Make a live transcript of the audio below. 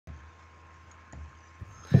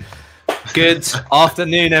Good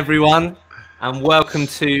afternoon, everyone, and welcome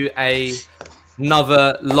to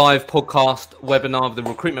another live podcast webinar of the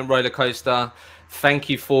Recruitment Rollercoaster. Thank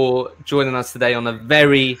you for joining us today on a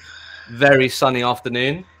very, very sunny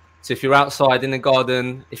afternoon. So if you're outside in the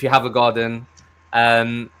garden, if you have a garden,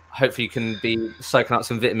 hopefully you can be soaking up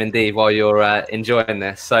some vitamin D while you're enjoying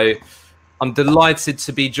this. So I'm delighted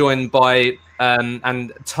to be joined by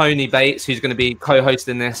and Tony Bates, who's going to be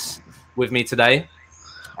co-hosting this with me today.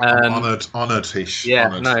 Honoured, Hish. Yeah,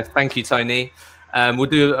 honoured. No, thank you, Tony. We'll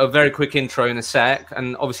do a very quick intro in a sec,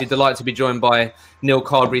 and obviously delighted to be joined by Neil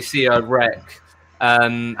Carberry, CEO of Rec.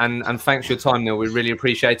 And thanks for your time, Neil. We really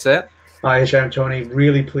appreciate it. Hi, I'm Tony.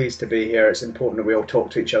 Really pleased to be here. It's important that we all talk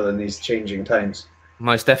to each other in these changing times.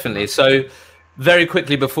 Most definitely. So very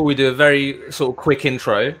quickly, before we do a very sort of quick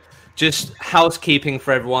intro, just housekeeping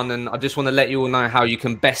for everyone, and I just want to let you all know how you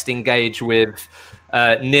can best engage with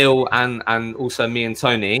Neil and also me and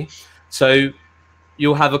Tony. So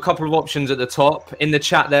you'll have a couple of options at the top in the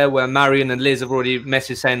chat there where Marion and Liz have already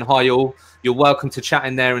messaged saying hi all. You're welcome to chat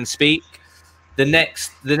in there and speak. The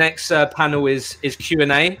next panel is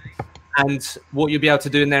Q&A, and what you'll be able to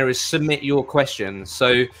do in there is submit your questions.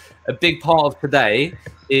 So a big part of today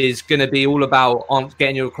is going to be all about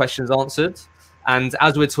getting your questions answered. And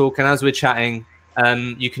as we're talking, as we're chatting,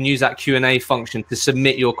 you can use that Q&A function to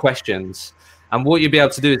submit your questions. And what you'll be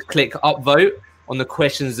able to do is click upvote on the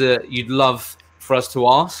questions that you'd love for us to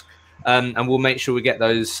ask, and we'll make sure we get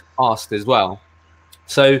those asked as well.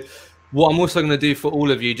 So what I'm also going to do for all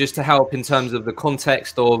of you, just to help in terms of the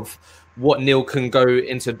context of what Neil can go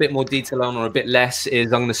into a bit more detail on or a bit less,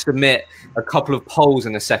 is I'm going to submit a couple of polls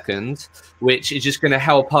in a second, which is just going to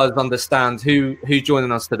help us understand who's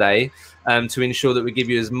joining us today, to ensure that we give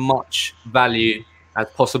you as much value as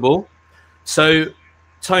possible. So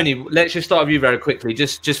Tony, let's just start with you very quickly,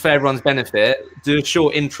 just for everyone's benefit. Do a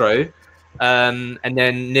short intro, and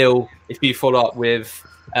then Neil, if you follow up with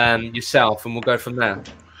yourself, and we'll go from there.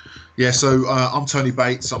 Yeah, so I'm Tony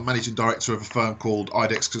Bates. I'm managing director of a firm called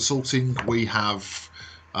IDEX Consulting. We have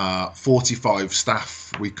 45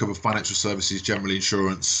 staff. We cover financial services, general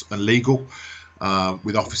insurance, and legal,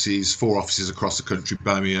 with four offices across the country: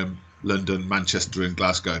 Birmingham, London, Manchester, and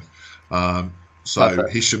Glasgow. So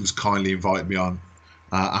Perfect. Hisham's kindly invited me on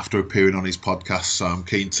after appearing on his podcast, so I'm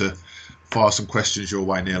keen to fire some questions your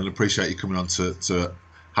way, Neil, and appreciate you coming on to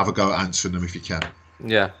have a go at answering them if you can.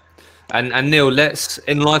 Yeah, and Neil, let's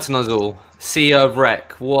enlighten us all. CEO of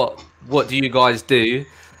Rec, what do you guys do,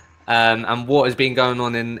 and what has been going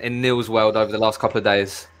on in Neil's world over the last couple of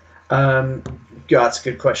days? That's a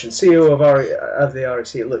good question. CEO of the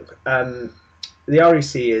REC. Look, the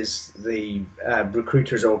REC is the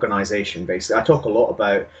recruiters organisation. Basically, I talk a lot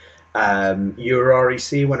about your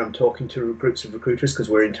REC when I'm talking to groups of recruiters, because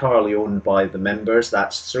we're entirely owned by the members.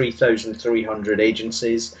 That's 3,300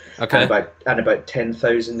 agencies, Okay. and about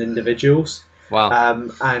 10,000 individuals. Wow.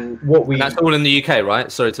 And that's all in the UK, right?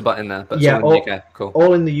 Sorry to butt in there, but yeah, it's all in the UK. Cool.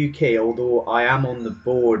 All in the UK, although I am on the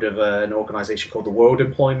board of an organisation called the World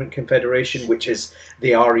Employment Confederation, which is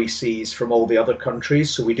the RECs from all the other countries.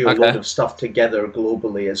 So we do a lot of stuff together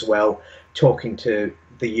globally as well, talking to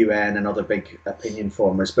the UN and other big opinion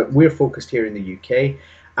formers. But we're focused here in the UK,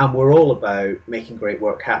 and we're all about making great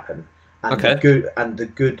work happen. And the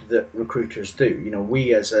good that recruiters do. You know,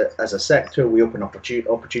 we as a sector, we open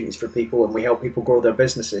opportunities for people, and we help people grow their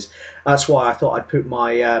businesses. That's why I thought I'd put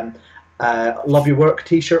my "Love Your Work"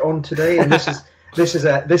 T-shirt on today. And this is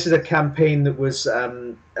a campaign that was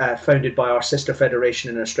founded by our sister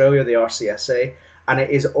federation in Australia, the RCSA, and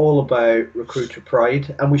it is all about recruiter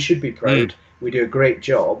pride, and we should be proud. We do a great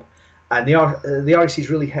job, and the REC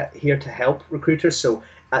is really here to help recruiters. So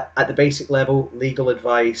at the basic level, legal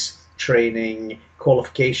advice, training,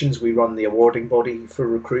 qualifications. We run the awarding body for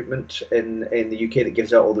recruitment in the UK that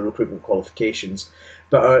gives out all the recruitment qualifications.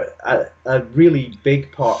 But a really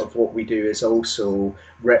big part of what we do is also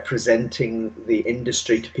representing the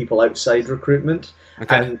industry to people outside recruitment.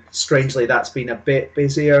 Okay. And strangely, that's been a bit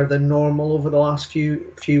busier than normal over the last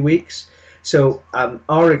few weeks. So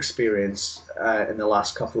our experience in the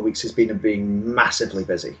last couple of weeks has been of being massively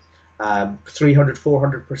busy. 300,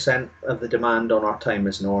 400% of the demand on our time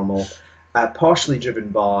is normal, partially driven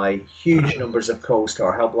by huge numbers of calls to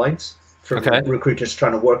our helplines from recruiters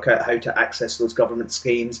trying to work out how to access those government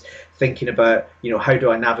schemes, thinking about, how do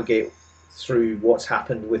I navigate through what's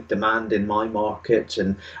happened with demand in my market,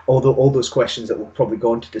 and all those questions that we'll probably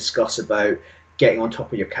go on to discuss about getting on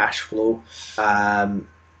top of your cash flow,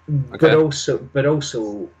 but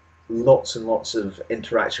also lots and lots of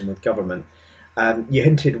interaction with government. You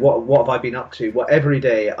hinted, what have I been up to? Well, every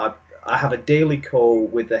day I have a daily call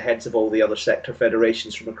with the heads of all the other sector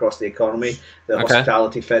federations from across the economy, the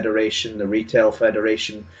Hospitality Federation, the Retail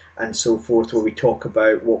Federation, and so forth, where we talk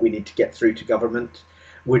about what we need to get through to government.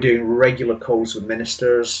 We're doing regular calls with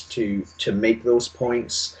ministers to make those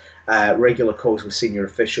points, regular calls with senior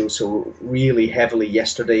officials. So really heavily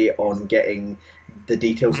yesterday on getting the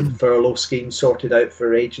details of the furlough scheme sorted out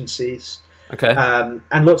for agencies. Okay.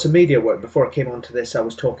 And lots of media work. Before I came onto this, I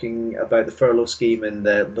was talking about the furlough scheme and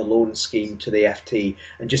the loan scheme to the FT,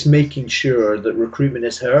 and just making sure that recruitment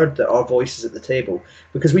is heard, that our voice is at the table.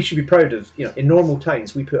 Because we should be proud of, in normal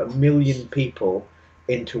times, we put 1 million people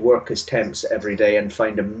into work as temps every day and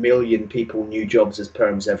find 1 million people new jobs as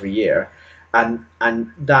perms every year. And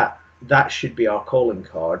that should be our calling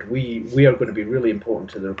card. We are going to be really important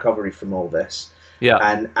to the recovery from all this.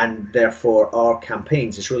 Yeah. And therefore our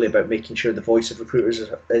campaigns is really about making sure the voice of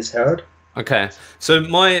recruiters is heard. Okay. So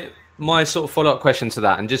my sort of follow-up question to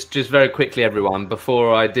that, and just very quickly, everyone,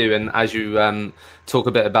 before I do, and as you talk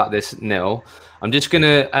a bit about this, Neil, I'm just going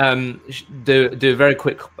to do a very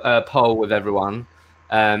quick poll with everyone,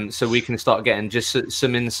 so we can start getting just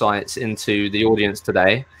some insights into the audience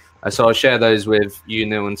today. So I'll share those with you,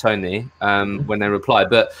 Neil and Tony, when they reply.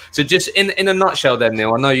 But so just in a nutshell then,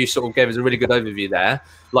 Neil, I know you sort of gave us a really good overview there.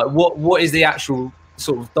 Like what is the actual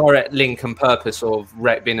sort of direct link and purpose of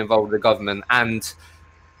REC being involved with the government? And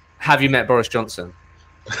have you met Boris Johnson?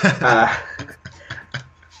 Have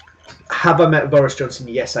I met Boris Johnson?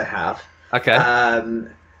 Yes, I have. Okay.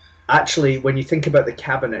 Actually, when you think about the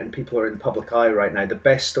cabinet and people are in the public eye right now, the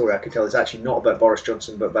best story I could tell is actually not about Boris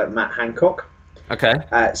Johnson, but about Matt Hancock. Okay.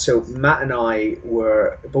 So Matt and I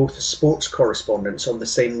were both sports correspondents on the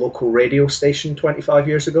same local radio station 25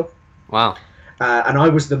 years ago. Wow. And I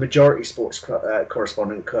was the majority sports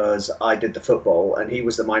correspondent because I did the football, and he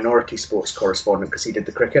was the minority sports correspondent because he did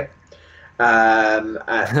the cricket.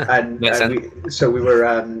 So we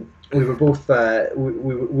were both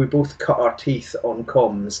we both cut our teeth on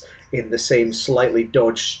comms in the same slightly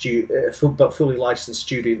dodged but fully licensed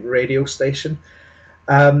student radio station.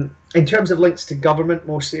 In terms of links to government,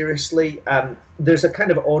 more seriously, there's a kind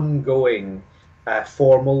of ongoing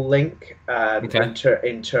formal link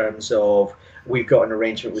in terms of we've got an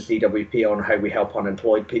arrangement with DWP on how we help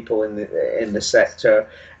unemployed people in the sector.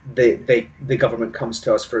 The government comes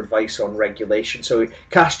to us for advice on regulation. So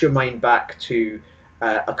cast your mind back to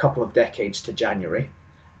a couple of decades to January.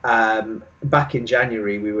 Back in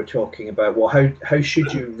January, we were talking about, well, how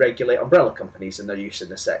should you regulate umbrella companies and their use in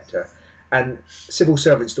the sector? And civil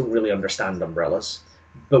servants don't really understand umbrellas,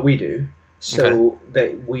 but we do. So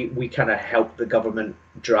that we kind of help the government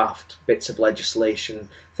draft bits of legislation,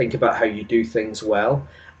 think about how you do things well.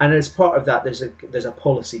 And as part of that, there's a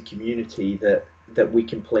policy community that we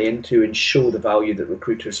can play into and show the value that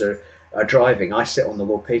recruiters are driving. I sit on the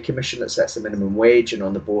Low Pay Commission that sets the minimum wage and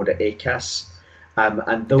on the board at ACAS.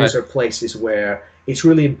 And those are places where it's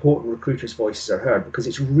really important recruiters' voices are heard, because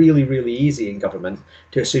it's really, really easy in government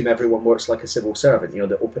to assume everyone works like a civil servant,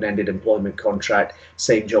 the open-ended employment contract,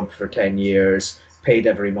 same job for 10 years, paid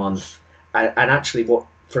every month. And actually what,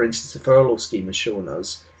 for instance, the furlough scheme has shown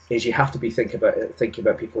us is you have to be thinking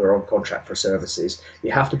about people who are on contract for services.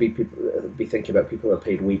 You have to be thinking about people who are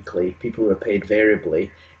paid weekly, people who are paid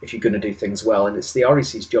variably, if you're going to do things well. And it's the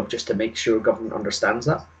REC's job just to make sure government understands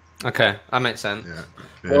that. Okay, that makes sense. Yeah,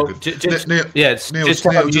 well, just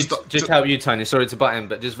to help you, Tony. Sorry to butt in,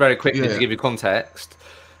 but just very quickly to give you context.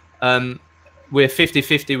 We're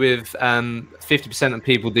 50-50 with 50% of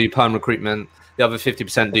people do perm recruitment. The other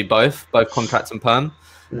 50% do both contracts and perm.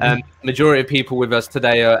 Majority of people with us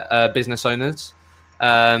today are business owners,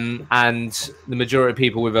 and the majority of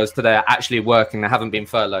people with us today are actually working. They haven't been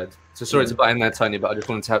furloughed. So sorry to butt in there, Tony, but I just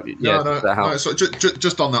wanted to help you. No, so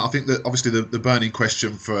just on that, I think that obviously the burning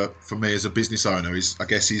question for me as a business owner is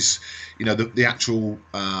the actual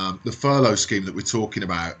the furlough scheme that we're talking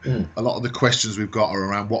about. A lot of the questions we've got are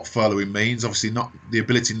around what furloughing means. Obviously, not the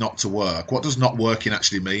ability not to work. What does not working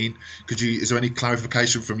actually mean? Is there any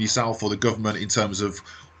clarification from yourself or the government in terms of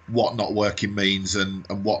what not working means and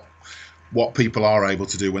what people are able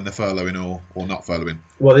to do when they're furloughing or not furloughing?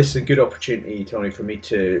 Well, this is a good opportunity, Tony, for me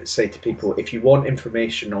to say to people, if you want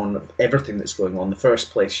information on everything that's going on, the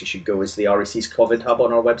first place you should go is the REC's COVID Hub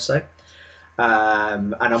on our website.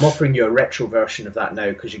 And I'm offering you a retro version of that now,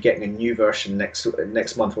 because you're getting a new version next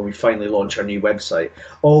month when we finally launch our new website.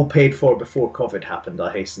 All paid for before COVID happened,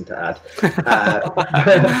 I hasten to add.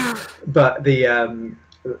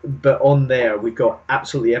 But on there, we've got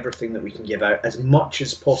absolutely everything that we can give out, as much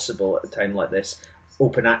as possible at a time like this,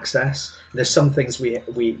 open access. There's some things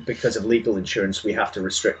we because of legal insurance we have to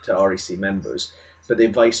restrict to REC members, but the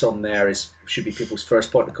advice on there should be people's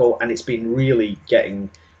first point of call, and it's been really getting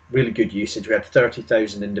really good usage. We had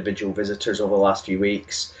 30,000 individual visitors over the last few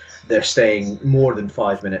weeks. They're staying more than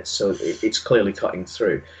 5 minutes, so it's clearly cutting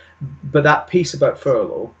through. But that piece about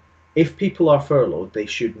furlough, if people are furloughed, they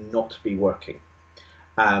should not be working.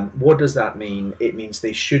 What does that mean? It means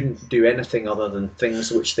they shouldn't do anything other than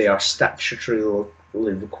things which they are statutorily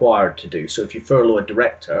required to do. So if you furlough a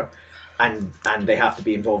director and they have to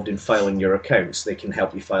be involved in filing your accounts, they can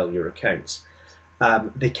help you file your accounts.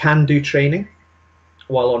 They can do training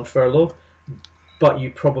while on furlough, but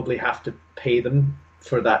you probably have to pay them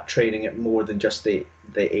for that training at more than just the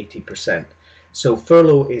 80%. So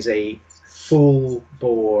furlough is a full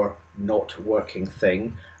bore not working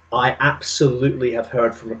thing. I absolutely have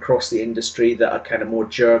heard from across the industry that a kind of more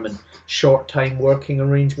German short time working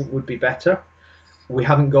arrangement would be better. We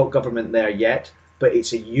haven't got government there yet, but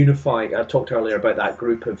it's a unified, I talked earlier about that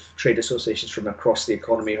group of trade associations from across the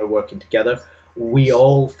economy who are working together. We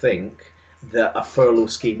all think that a furlough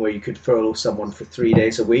scheme where you could furlough someone for 3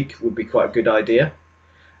 days a week would be quite a good idea.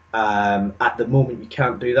 At the moment you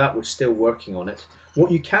can't do that. We're still working on it.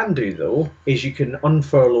 What you can do though is you can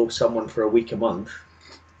unfurlough someone for a week a month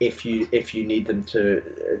if you need them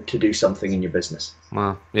to do something in your business.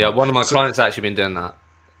 Wow. Yeah, one of my clients has actually been doing that.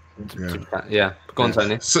 Yeah. Go on,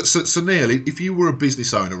 Tony. So Neil, if you were a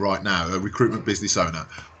business owner right now, a recruitment business owner,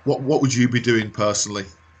 what would you be doing personally?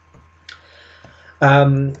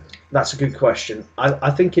 That's a good question. I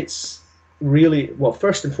think it's really, well,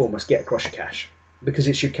 first and foremost, get across your cash, because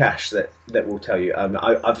it's your cash that will tell you.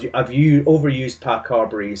 I've overused Pat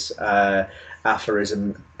Carberry's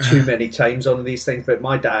aphorism too many times on these things, but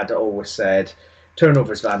my dad always said,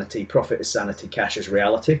 turnover is vanity, profit is sanity, cash is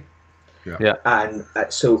reality. Yeah. And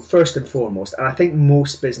so first and foremost, and I think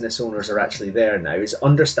most business owners are actually there now, is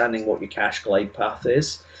understanding what your cash glide path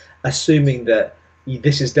is, assuming that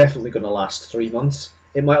this is definitely going to last 3 months.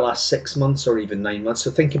 It might last 6 months or even 9 months.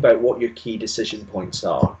 So think about what your key decision points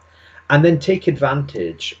are, and then take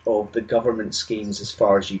advantage of the government schemes as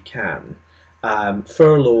far as you can.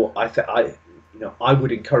 Furlough, I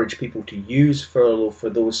would encourage people to use furlough for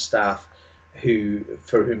those staff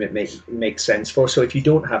for whom it makes sense for. So if you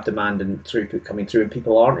don't have demand and throughput coming through, and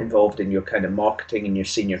people aren't involved in your kind of marketing and your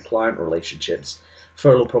senior client relationships,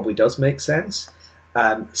 furlough probably does make sense.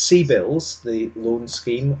 C-bills, the loan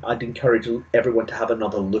scheme, I'd encourage everyone to have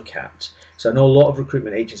another look at. So I know a lot of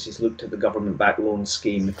recruitment agencies looked at the government-backed loan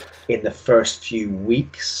scheme in the first few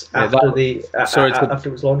weeks after it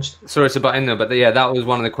was launched. Sorry to butt in there, but that was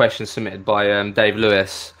one of the questions submitted by Dave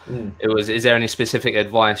Lewis. It was, is there any specific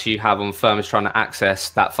advice you have on firms trying to access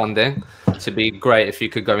that funding? So it'd be great if you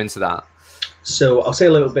could go into that. So I'll say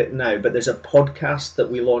a little bit now, but there's a podcast that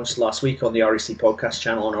we launched last week on the REC podcast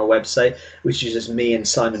channel on our website, which is just me and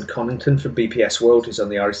Simon Connington from BPS World, who's on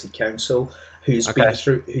the REC Council, who's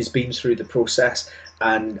been through the process.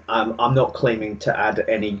 And I'm not claiming to add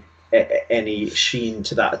any sheen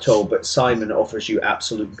to that at all, but Simon offers you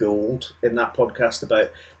absolute gold in that podcast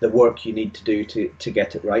about the work you need to do to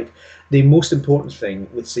get it right. The most important thing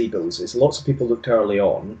with C-bills is lots of people looked early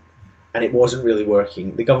on and it wasn't really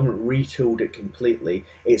working. The government retooled it completely.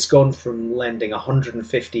 It's gone from lending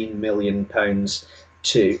 £115 million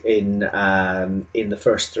in the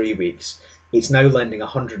first 3 weeks. It's now lending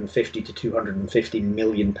 150 to 250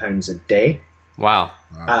 million pounds a day. Wow.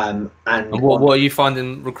 And what are you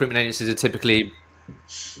finding recruitment agencies are typically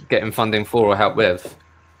getting funding for or help with?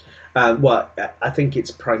 Well, I think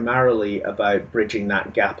it's primarily about bridging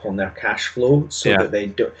that gap on their cash flow, so that they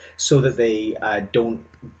don't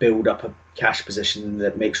build up a cash position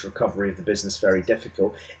that makes recovery of the business very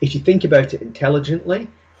difficult. If you think about it intelligently,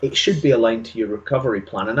 it should be aligned to your recovery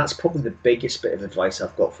plan, and that's probably the biggest bit of advice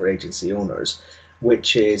I've got for agency owners,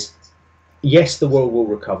 which is, yes, the world will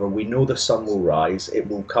recover. We know the sun will rise. It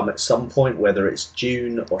will come at some point, whether it's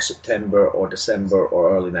June or September or December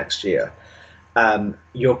or early next year.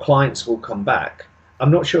 Your clients will come back.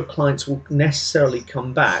 I'm not sure clients will necessarily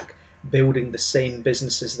come back building the same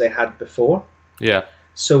businesses they had before. Yeah.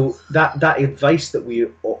 So that advice that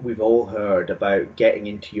we've all heard about getting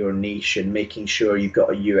into your niche and making sure you've got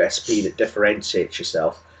a USP that differentiates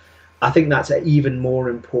yourself, I think that's even more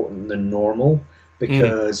important than normal,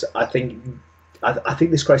 because I think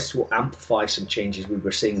this crisis will amplify some changes we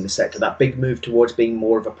were seeing in the sector. That big move towards being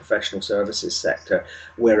more of a professional services sector,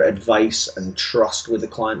 where advice and trust with the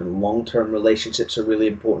client and long-term relationships are really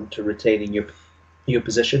important to retaining your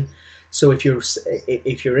position. So if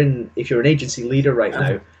you're an agency leader right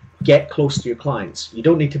now, get close to your clients. You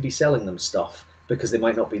don't need to be selling them stuff because they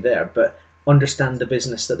might not be there, but understand the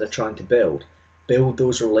business that they're trying to build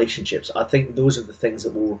those relationships. I think those are the things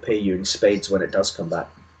that will repay you in spades when it does come back.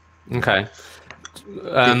 Okay.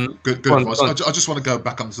 Good advice. I just want to go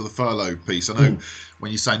back onto the furlough piece. I know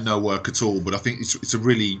when you say no work at all, but I think it's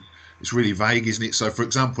really vague, isn't it? So, for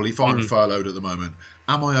example, if I'm furloughed at the moment,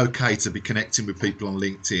 am I okay to be connecting with people on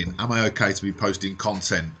LinkedIn? Am I okay to be posting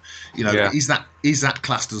content? You know, is that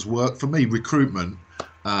classed as work? For me, recruitment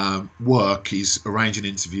work is arranging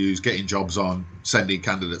interviews, getting jobs on, sending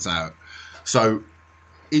candidates out. So,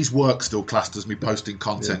 is work still classed as me posting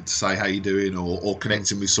content to say how you doing, or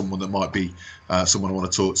connecting with someone that might be someone I want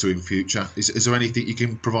to talk to in future? Is there anything you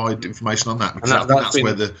can provide information on that? Because I think that's been,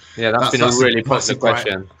 where that's been a really positive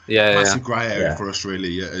question. Massive grey area for us,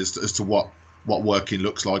 really, as to what working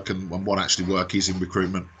looks like and what actually work is in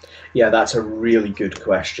recruitment. Yeah, that's a really good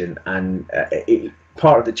question, and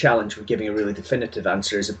part of the challenge with giving a really definitive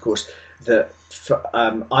answer is, of course, that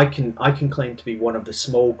I can claim to be one of the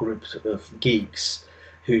small groups of geeks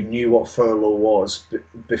who knew what furlough was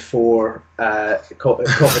before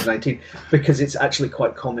COVID-19, because it's actually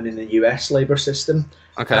quite common in the US labor system.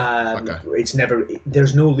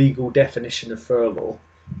 There's no legal definition of furlough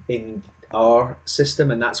in our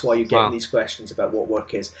system, and that's why you're getting these questions about what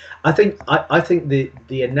work is. I think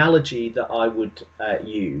the analogy that I would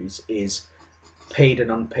use is paid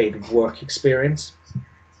and unpaid work experience.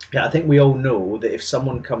 Yeah, I think we all know that if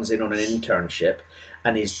someone comes in on an internship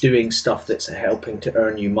and is doing stuff that's helping to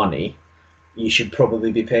earn you money, you should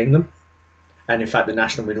probably be paying them. And in fact, the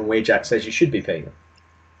National Minimum Wage Act says you should be paying them.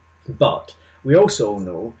 But we also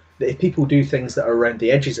know that if people do things that are around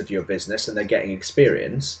the edges of your business and they're getting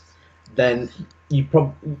experience, then you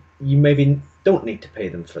maybe don't need to pay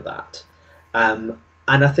them for that.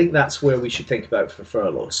 And I think that's where we should think about for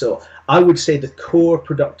furlough. So I would say the core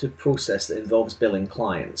productive process that involves billing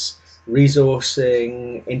clients,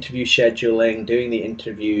 resourcing, interview scheduling, doing the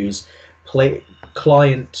interviews,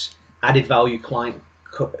 client added value client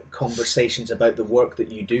conversations about the work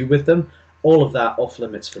that you do with them, all of that off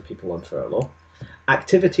limits for people on furlough.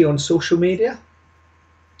 Activity on social media,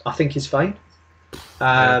 I think, is fine.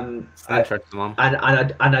 Interesting one. And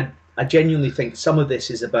I genuinely think some of this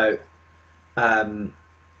is about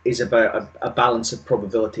a balance of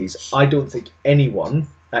probabilities. I don't think anyone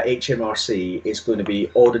at HMRC is going to be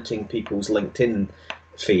auditing people's LinkedIn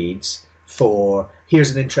feeds for, here's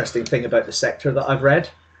an interesting thing about the sector that I've read.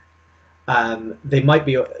 They might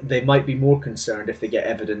be more concerned if they get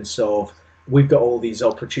evidence of, we've got all these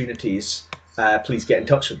opportunities, please get in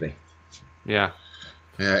touch with me. Yeah,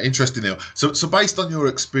 interesting, Neil. So based on your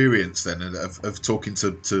experience then of talking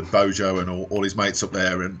to Bojo and all his mates up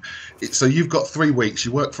there, and so you've got 3 weeks,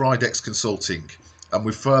 you work for IDEX Consulting, and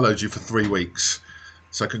we've furloughed you for 3 weeks.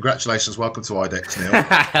 So congratulations, welcome to IDEX, Neil.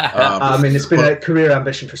 I mean, it's been a career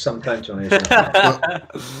ambition for some time, Johnny.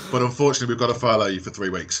 But unfortunately, we've got to furlough you for 3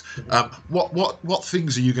 weeks. What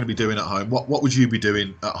things are you going to be doing at home? What would you be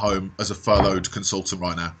doing at home as a furloughed consultant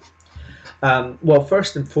right now? Well,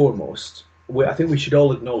 first and foremost, I think we should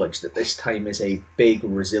all acknowledge that this time is a big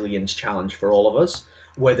resilience challenge for all of us.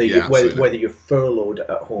 Whether you're furloughed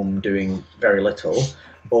at home doing very little,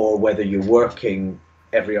 or whether you're working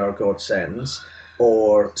every hour God sends,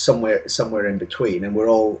 or somewhere in between, and we're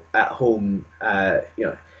all at home,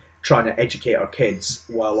 trying to educate our kids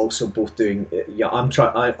while also both doing.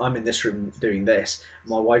 I'm in this room doing this.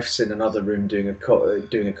 My wife's in another room doing a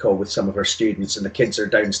call with some of her students, and the kids are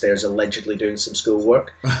downstairs allegedly doing some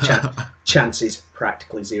schoolwork. Chances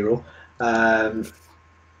practically zero.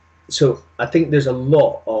 So I think there's a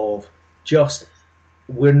lot of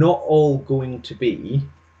we're not all going to be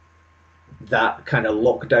that kind of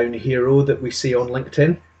lockdown hero that we see on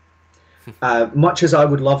LinkedIn. Much as I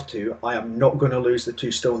would love to, I am not going to lose the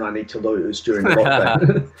 2 stone I need to lose during the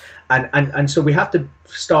lockdown. and so we have to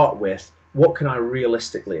start with, what can I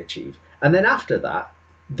realistically achieve? And then after that,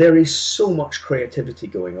 there is so much creativity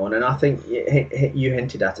going on. And I think you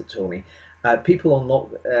hinted at it, Tony. People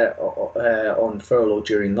on furlough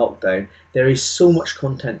during lockdown, there is so much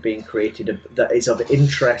content being created that is of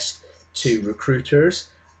interest to recruiters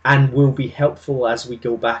and will be helpful as we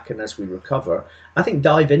go back and as we recover. I think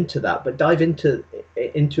dive into that, but dive into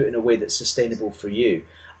it in a way that's sustainable for you.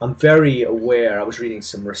 I'm very aware, I was reading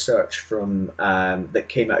some research from that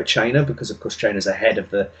came out of China, because of course China's ahead of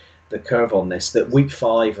the curve on this, that week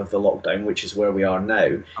 5 of the lockdown, which is where we are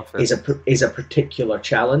now, is a particular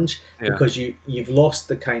challenge, because you've lost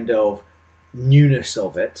the kind of newness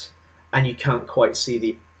of it and you can't quite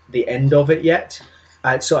see the end of it yet.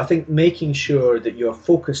 So I think making sure that you're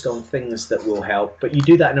focused on things that will help, but you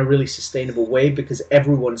do that in a really sustainable way, because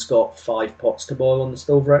everyone's got 5 pots to boil on the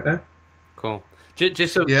stove right now. Cool.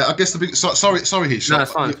 Just so, Yeah, I guess the big. Sorry, Hish. No,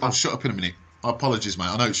 it's fine. I'll shut up in a minute. Apologies, mate.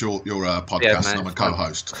 I know it's your podcast, Yeah, mate, and I'm a it's fine.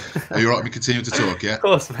 co-host. Are you all right with me continuing to talk? Yeah. Of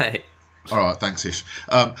course, mate. All right, thanks, Hish.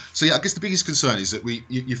 So yeah, I guess the biggest concern is that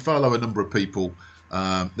you furlough a number of people.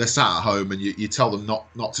 They're sat at home, and you tell them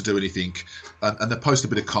not to do anything, and they post a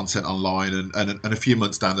bit of content online, and a few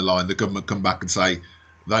months down the line, the government come back and say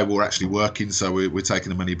they were actually working, so we're taking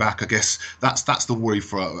the money back. I guess that's the worry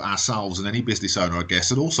for ourselves and any business owner, I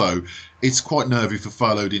guess. And also, it's quite nervy for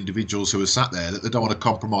furloughed individuals who are sat there that they don't want to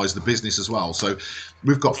compromise the business as well. So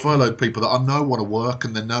we've got furloughed people that I know want to work,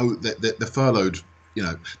 and they know that they're furloughed. You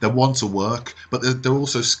know, they want to work, but they're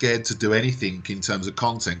also scared to do anything in terms of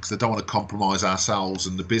content because they don't want to compromise ourselves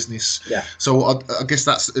and the business. Yeah. So I guess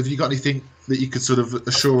have you got anything that you could sort of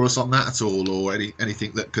assure us on that at all, or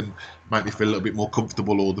anything that can make me feel a little bit more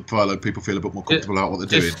comfortable, or the furloughed people feel a bit more comfortable about what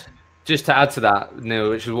they're doing? Just to add to that,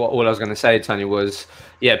 Neil, which is all I was going to say, Tony, was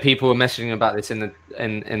people were messaging about this in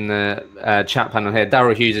the chat panel here.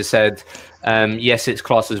 Daryl Hughes has said, yes, it's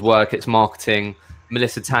classed as work, it's marketing.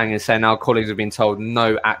 Melissa Tang is saying our colleagues have been told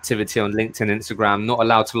no activity on LinkedIn, Instagram, not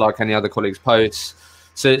allowed to like any other colleagues' posts.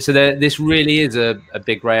 So this really is a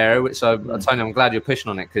big grey area, which Tony, I'm glad you're pushing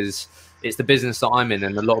on it, because it's the business that I'm in,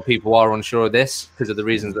 and a lot of people are unsure of this because of the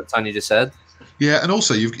reasons that Tony just said. Yeah, and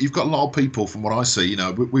also you've got a lot of people, from what I see, you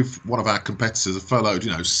know, with one of our competitors have furloughed,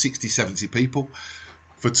 60, 70 people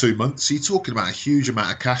for 2 months. So you're talking about a huge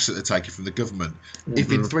amount of cash that they're taking from the government. Mm-hmm.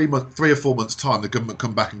 If in 3 or 4 months' time the government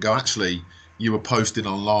come back and go, actually, you were posting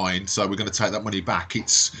online, so we're going to take that money back.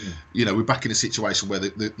 It's, we're back in a situation where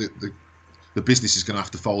the business is going to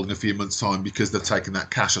have to fold in a few months' time because they've taken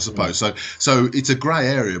that cash, I suppose. So it's a grey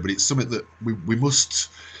area, but it's something that we must.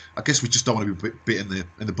 I guess we just don't want to be bit in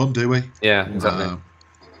the bum, do we? Yeah, exactly.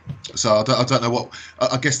 So I don't know what.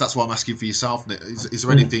 I guess that's why I'm asking for yourself, Nick. Is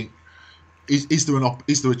there anything? Is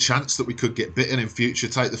there a chance that we could get bitten in future?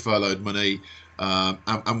 Take the furloughed money,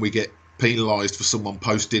 and we get penalised for someone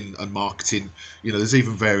posting and marketing. There's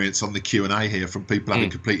even variants on the Q&A here from people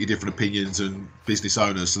having completely different opinions and business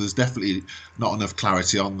owners. So there's definitely not enough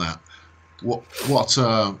clarity on that.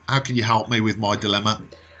 How can you help me with my dilemma?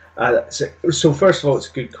 So first of all, it's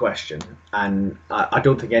a good question, and I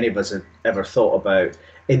don't think any of us have ever thought about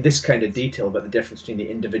in this kind of detail about the difference between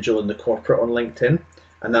the individual and the corporate on LinkedIn,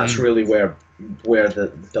 and that's really where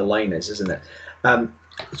the line is, isn't it?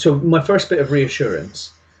 So my first bit of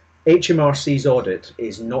reassurance: HMRC's audit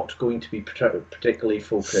is not going to be particularly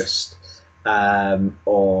focused on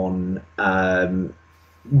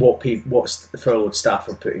what the furloughed staff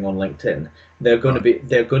are putting on LinkedIn. They're going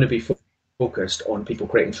to be focused on people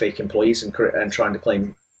creating fake employees and trying to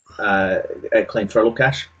claim furlough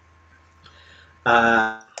cash.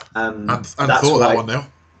 That's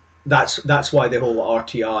why the whole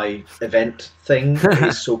RTI event thing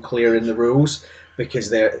is so clear in the rules,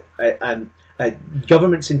 because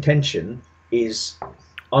government's intention is,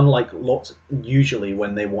 unlike lots usually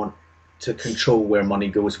when they want to control where money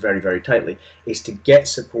goes very, very tightly, is to get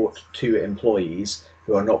support to employees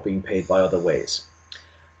who are not being paid by other ways.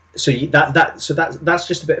 So that's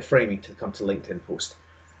just a bit of framing to come to LinkedIn post.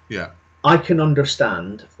 Yeah, I can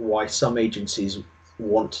understand why some agencies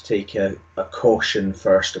want to take a caution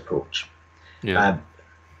first approach. Yeah.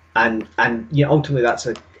 And ultimately that's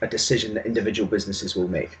a decision that individual businesses will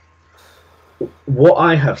make. What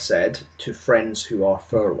I have said to friends who are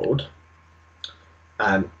furloughed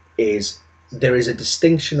is there is a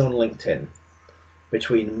distinction on LinkedIn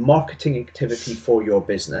between marketing activity for your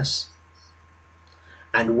business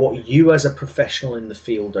and what you as a professional in the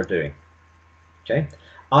field are doing. Okay,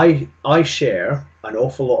 I share an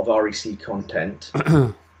awful lot of REC content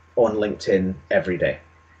on LinkedIn every day.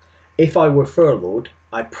 If I were furloughed,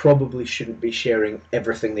 I probably shouldn't be sharing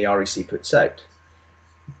everything the REC puts out,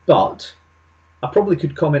 but I probably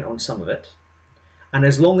could comment on some of it. And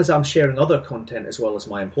as long as I'm sharing other content as well as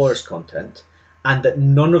my employer's content, and that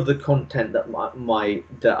none of the content that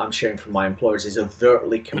that I'm sharing from my employers is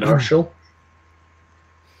overtly commercial,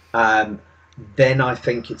 then I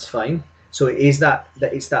think it's fine. So it's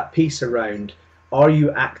that piece around, are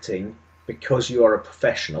you acting because you are a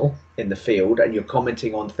professional in the field and you're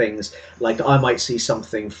commenting on things like, I might see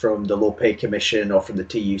something from the Low Pay Commission or from the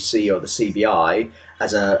TUC or the CBI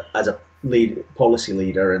as a policy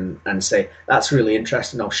leader and say, that's really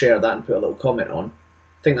interesting, I'll share that and put a little comment on.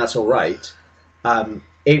 I think that's all right.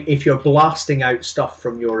 If you're blasting out stuff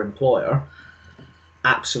from your employer,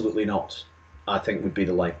 absolutely not, I think would be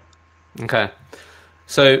the line. Okay.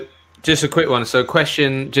 So just a quick one. So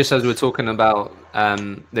question, just as we're talking about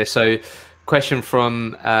this. So question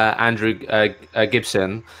from Andrew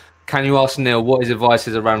Gibson. can you ask Neil what his advice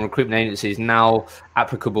is around recruitment agencies now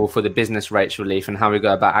applicable for the business rates relief and how we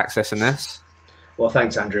go about accessing this? Well,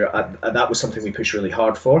 thanks, Andrew. That was something we pushed really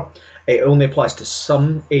hard for. It only applies to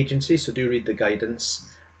some agencies, so do read the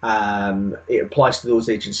guidance. It applies to those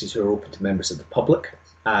agencies who are open to members of the public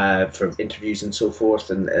for interviews and so forth,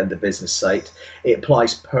 and the business site. It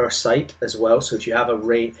applies per site as well. So if you have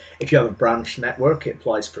a branch network, it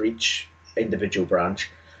applies for each individual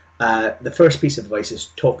branch. The first piece of advice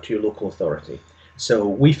is talk to your local authority. So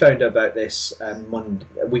we found out about this Monday.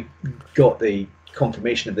 We got the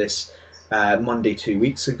confirmation of this Monday 2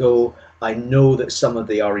 weeks ago. I know that some of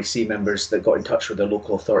the REC members that got in touch with their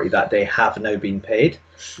local authority that day have now been paid.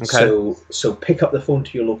 Okay. So pick up the phone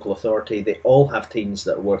to your local authority. They all have teams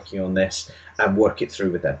that are working on this, and work it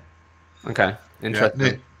through with them. Okay, interesting.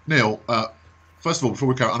 Yeah, Neil, first of all, before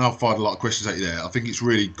we go, I know I've fired a lot of questions at you there. I think it's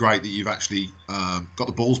really great that you've actually got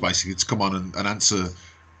the balls basically to come on and answer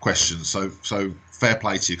questions. So fair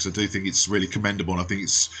play to you, because I do think it's really commendable, and I think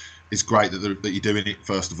it's great that you're doing it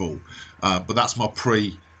first of all. But that's my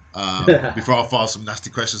before I fire some nasty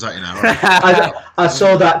questions at you now. Right? I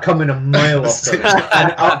saw that coming a mile off. And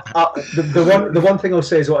the one thing I'll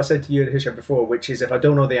say is what I said to you and Hisham before, which is if I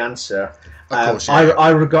don't know the answer, I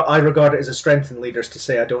regard it as a strength in leaders to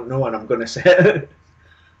say I don't know, and I'm going to say it.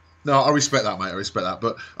 No, I respect that, mate. I respect that.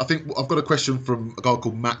 But I think I've got a question from a guy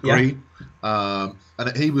called Matt Green.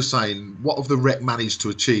 And he was saying, what have the REC managed to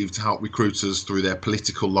achieve to help recruiters through their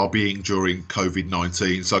political lobbying during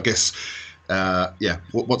COVID-19? So I guess,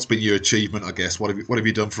 what's been your achievement, I guess? What have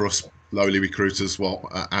you done for us lowly recruiters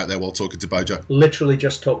out there while talking to Bojo? Literally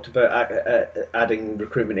just talked about adding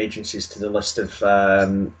recruitment agencies to the list of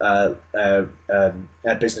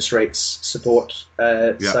business rates support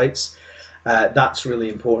sites. That's really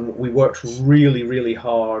important. We worked really, really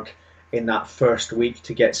hard in that first week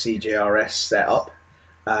to get CJRS set up.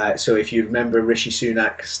 So if you remember Rishi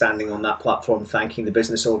Sunak standing on that platform thanking the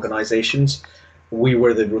business organisations, we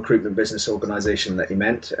were the recruitment business organisation that he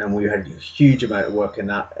meant, and we had a huge amount of work in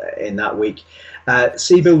that week.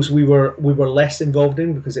 CBILS we were less involved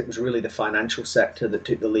in, because it was really the financial sector that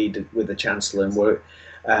took the lead with the Chancellor and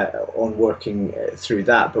on working through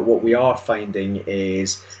that. But what we are finding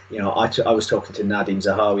is, I was talking to Nadhim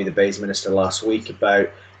Zahawi, the Bays Minister, last week about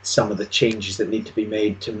some of the changes that need to be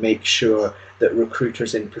made to make sure that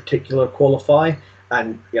recruiters in particular qualify.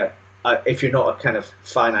 And if you're not a kind of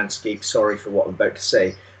finance geek, sorry for what I'm about to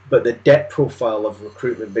say, but the debt profile of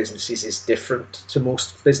recruitment businesses is different to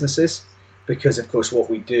most businesses, because of course what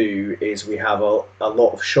we do is we have a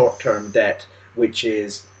lot of short-term debt, which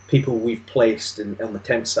is people we've placed on the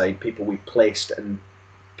temp side, people we've placed and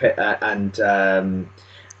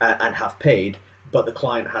have paid, but the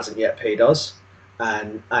client hasn't yet paid us.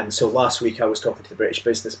 And so last week I was talking to the British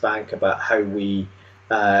Business Bank about how we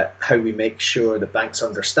make sure that banks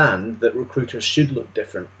understand that recruiters should look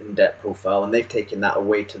different in debt profile, and they've taken that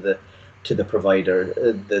away to the provider,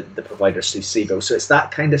 the providers through CBIL. So it's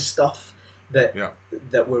that kind of stuff that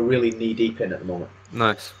we're really knee deep in at the moment.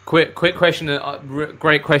 Nice. Quick question.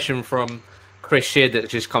 Great question from Chris Sheard that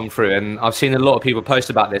just come through, and I've seen a lot of people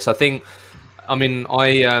post about this. I'm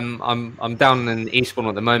down in Eastbourne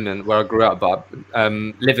at the moment, where I grew up, but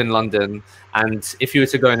live in London. And if you were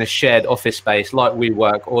to go in a shared office space like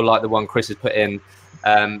WeWork, or like the one Chris has put in,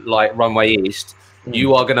 like Runway East,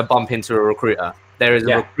 you are going to bump into a recruiter. There is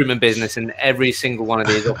a recruitment business in every single one of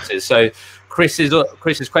these offices. So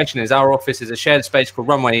Chris's question is, our office is a shared space called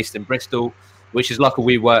Runway East in Bristol, which is like a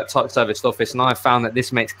WeWork type serviced office. And I found that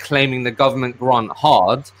this makes claiming the government grant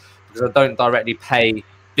hard, because I don't directly pay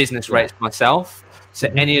business rates myself. So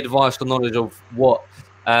any advice or knowledge of what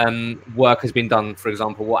work has been done, for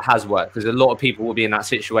example, what has worked? Because a lot of people will be in that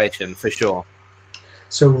situation for sure.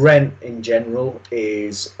 So rent in general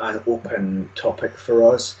is an open topic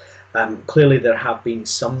for us. Clearly there have been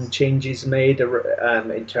some changes made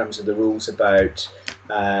in terms of the rules about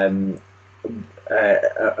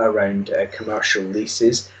around commercial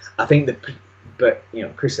leases. I think but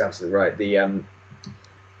Chris is absolutely right.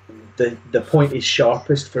 The point is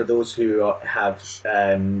sharpest for those who have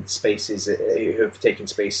spaces, who have taken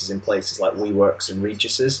spaces in places like WeWorks and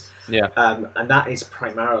Regis's. And that is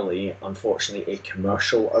primarily, unfortunately, a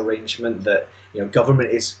commercial arrangement that government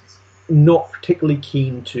is not particularly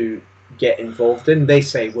keen to get involved in. They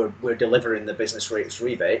say we're delivering the business rates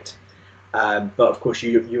rebate, but of course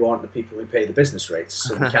you aren't the people who pay the business rates,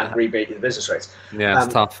 so we can't rebate you the business rates.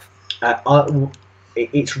 It's tough.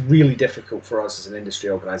 It's really difficult for us as an industry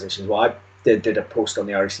organisation. Well, I did a post on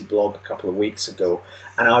the REC blog a couple of weeks ago,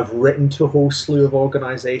 and I've written to a whole slew of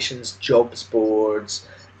organisations, jobs boards,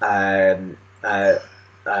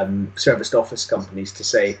 serviced office companies, to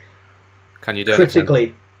say Can you do critically,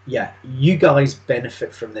 anything? yeah, you guys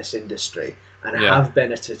benefit from this industry and have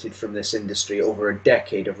benefited from this industry over a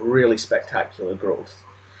decade of really spectacular growth.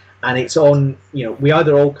 And it's on, we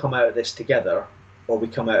either all come out of this together or we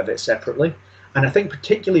come out of it separately. And I think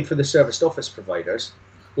particularly for the serviced office providers,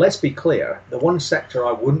 let's be clear, the one sector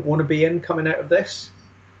I wouldn't want to be in coming out of this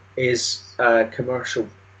is commercial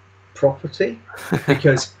property,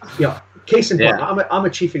 because case in point, I'm a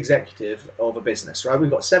chief executive of a business, right?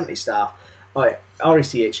 We've got 70 staff. REC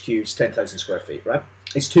HQ is 10,000 square feet, right?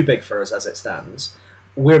 It's too big for us as it stands.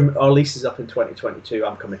 Our lease is up in 2022.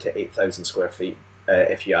 I'm coming to 8,000 square feet.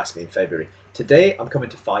 If you ask me in February, today I'm coming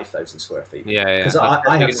to 5,000 square feet. Because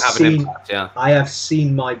I have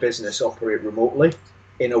seen my business operate remotely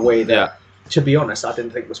in a way that, to be honest, I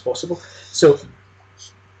didn't think was possible. So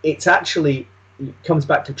it's actually comes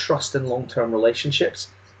back to trust and long-term relationships.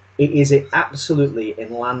 It is absolutely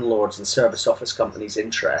in landlords and service office companies'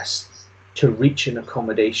 interest to reach an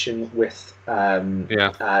accommodation with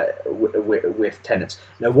tenants.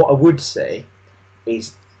 Now, what I would say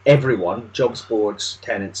is everyone, jobs boards,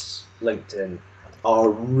 tenants, LinkedIn, are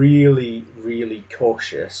really, really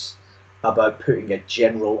cautious about putting a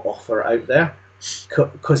general offer out there,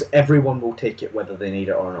 because everyone will take it whether they need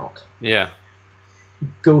it or not. Yeah.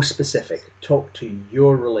 Go specific. Talk to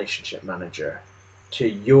your relationship manager, to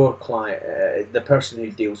your client, the person who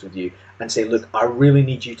deals with you, and say, look, I really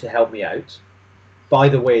need you to help me out. By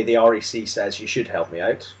the way, the REC says you should help me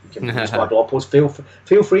out. You can use my blog post. Feel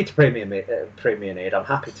free to pray me an aid. I'm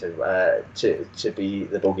happy to be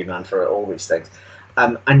the bogeyman for all these things,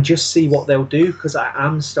 and just see what they'll do, because I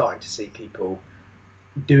am starting to see people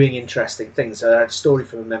doing interesting things. I had a story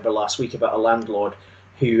from a member last week about a landlord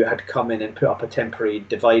who had come in and put up a temporary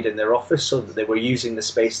divide in their office so that they were using the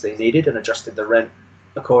space they needed and adjusted the rent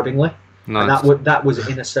accordingly. Nice. And that was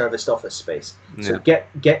in a serviced office space. So get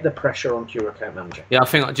the pressure onto your account manager. Yeah, I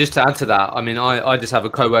think just to add to that, I mean, I just have a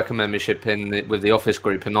co-worker membership with the office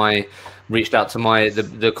group, and I reached out to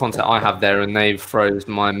the contact I have there, and they've froze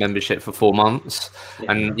my membership for 4 months.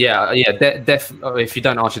 Yeah. And if you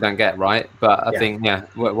don't ask, you don't get, right? But I think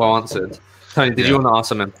well answered. Tony, did you want to ask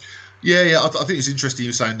something? Yeah. I think it's interesting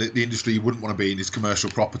you're saying that the industry you wouldn't want to be in is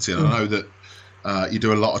commercial property, and I know that you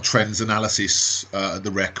do a lot of trends analysis at the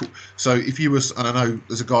Rec. So if you was, and I know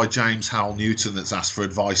there's a guy, James Howell Newton, that's asked for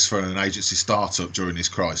advice for an agency startup during this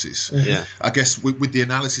crisis. Yeah. I guess with the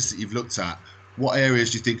analysis that you've looked at, what areas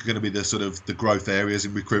do you think are going to be the sort of the growth areas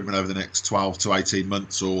in recruitment over the next 12 to 18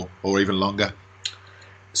 months or even longer?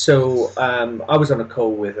 So I was on a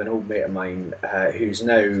call with an old mate of mine who's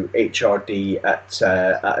now HRD at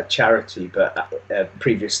a charity, but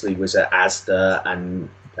previously was at Asda and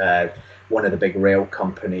one of the big rail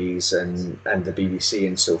companies and the BBC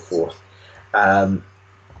and so forth. And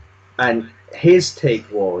his take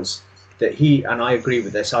was that and I agree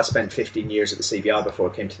with this, I spent 15 years at the CBI before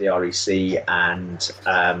I came to the REC and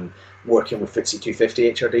working with FTSE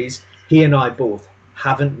 250 HRDs. He and I both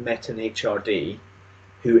haven't met an HRD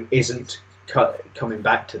who isn't coming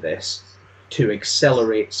back to this to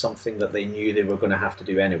accelerate something that they knew they were going to have to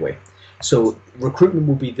do anyway. So recruitment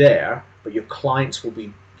will be there, but your clients will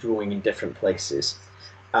be drawing in different places.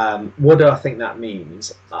 What do I think that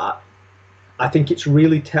means? I think it's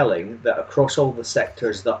really telling that across all the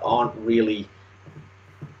sectors that aren't really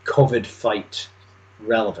COVID fight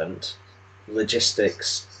relevant,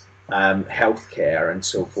 logistics, healthcare and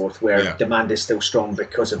so forth, where demand is still strong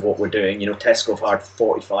because of what we're doing. Tesco have hired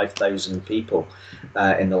 45,000 people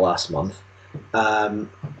in the last month.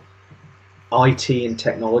 IT and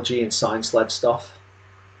technology and science-led stuff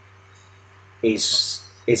is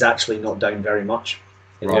actually not down very much.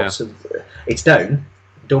 It's down.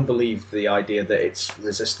 Don't believe the idea that it's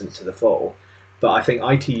resistant to the fall, but I think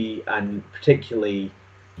IT and particularly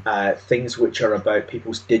things which are about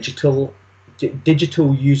people's digital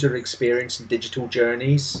user experience and digital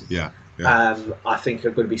journeys, I think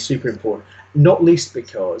are going to be super important. Not least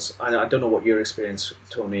because, and I don't know what your experience,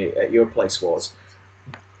 Tony, at your place was,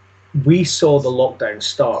 we saw the lockdown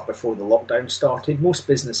start before the lockdown started. Most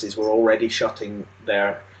businesses were already shutting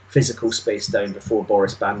their physical space down before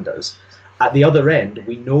Boris banned us. At the other end,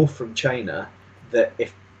 we know from China that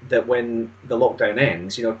when the lockdown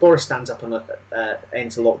ends, if Boris stands up and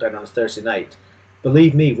ends the lockdown on a Thursday night,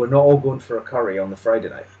 believe me, we're not all going for a curry on the Friday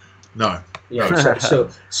night. No. Yeah.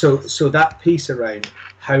 So that piece around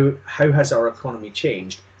how has our economy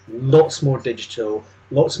changed? Lots more digital,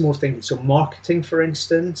 lots more thinking. So marketing, for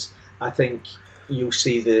instance, I think you'll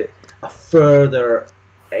see a further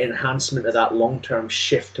enhancement of that long-term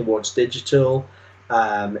shift towards digital.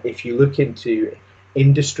 If you look into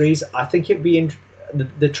industries, I think it'd be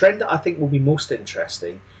the trend that I think will be most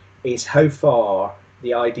interesting is how far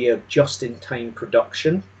the idea of just-in-time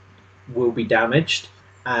production will be damaged,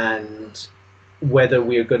 and whether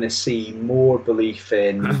we're going to see more belief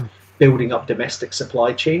in building up domestic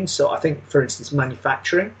supply chains. So I think, for instance,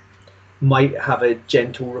 manufacturing might have a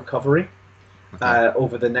gentle recovery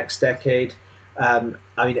over the next decade. I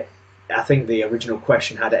mean, I think the original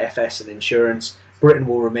question had FS and insurance. Britain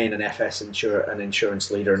will remain an FS an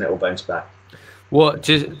insurance leader, and it will bounce back.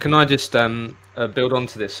 Can I just build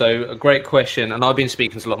onto this? So a great question, and I've been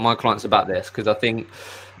speaking to a lot of my clients about this, because I think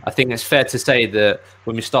it's fair to say that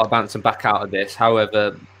when we start bouncing back out of this,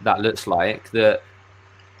 however that looks like, that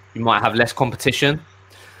you might have less competition.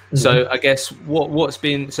 Mm-hmm. So I guess what's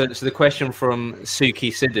been so the question from Suki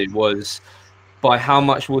Sidhu was, by how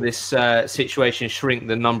much will this situation shrink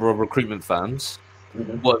the number of recruitment firms?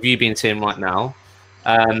 Mm-hmm. What have you been seeing right now?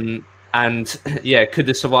 And yeah, could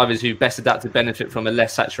the survivors who best adapted benefit from a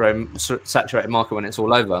less saturated market when it's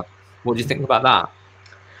all over? What do you think about that?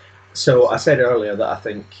 So I said earlier that I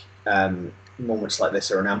think moments like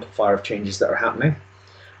this are an amplifier of changes that are happening.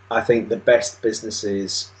 I think the best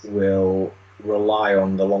businesses will rely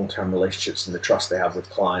on the long-term relationships and the trust they have with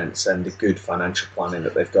clients and the good financial planning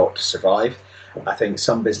that they've got to survive. I think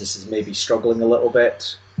some businesses may be struggling a little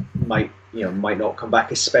bit, might not come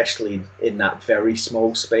back, especially in that very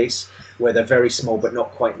small space where they're very small but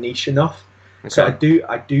not quite niche enough. Okay. So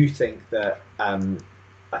I do think that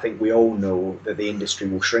I think we all know that the industry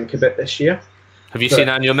will shrink a bit this year. Have you seen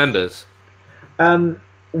that in your members?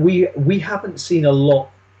 We haven't seen a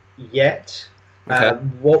lot yet. Okay.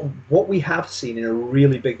 What we have seen in a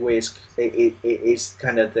really big way is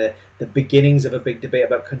kind of the beginnings of a big debate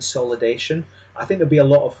about consolidation. I think there'll be a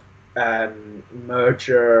lot of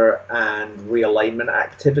merger and realignment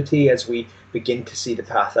activity as we begin to see the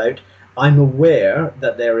path out. I'm aware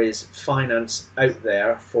that there is finance out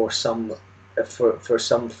there for some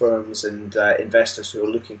firms and investors who are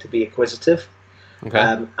looking to be acquisitive.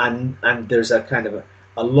 Okay. And there's a kind of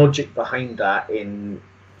a logic behind that in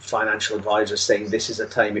financial advisors saying this is a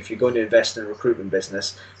time, if you're going to invest in a recruitment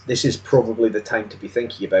business, this is probably the time to be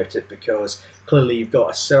thinking about it, because clearly you've got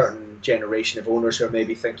a certain generation of owners who are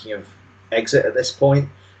maybe thinking of exit at this point,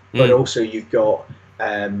 but also you've got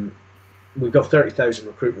we've got 30,000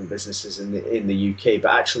 recruitment businesses in the UK,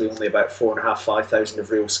 but actually only about 4,500-5,000 of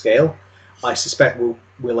real scale. I suspect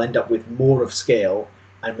we'll end up with more of scale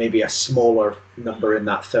and maybe a smaller number in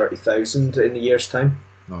that 30,000 in a year's time.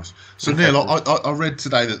 Nice. So Neil, I read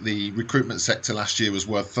today that the recruitment sector last year was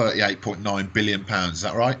worth £38.9 billion. Is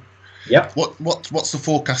that right? Yep. What's the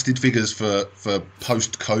forecasted figures for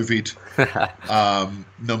post-COVID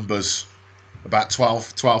numbers? About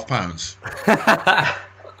 £12.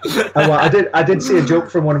 Well, I did see a joke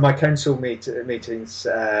from one of my council meetings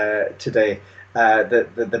today.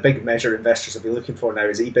 The big measure investors will be looking for now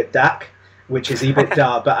is EBITDA, which is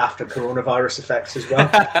EBITDA, but after coronavirus effects as well.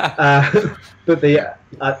 But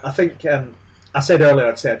I think I said earlier,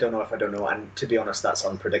 I'd say I don't know if I don't know, and to be honest, that's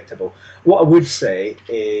unpredictable. What I would say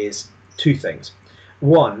is two things.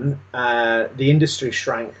 One, the industry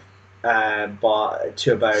shrank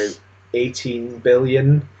to about 18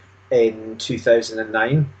 billion in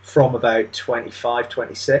 2009 from about 25,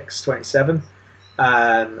 26, 27.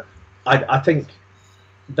 I think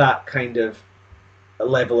that kind of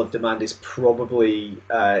level of demand is probably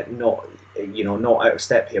not out of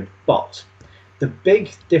step here. But the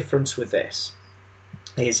big difference with this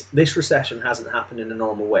is this recession hasn't happened in a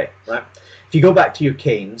normal way, right? If you go back to your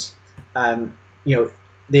Keynes, the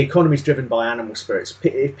economy is driven by animal spirits.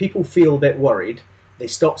 If people feel a bit worried, they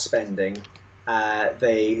stop spending,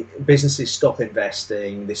 businesses stop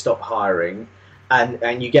investing, they stop hiring,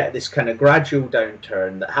 and you get this kind of gradual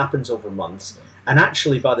downturn that happens over months. And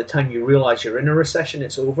actually, by the time you realize you're in a recession,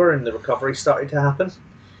 it's over and the recovery started to happen.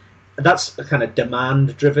 And that's a kind of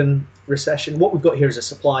demand-driven recession. What we've got here is a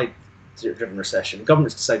supply-driven recession.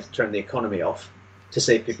 Governments decide to turn the economy off to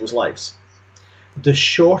save people's lives. The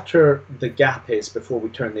shorter the gap is before we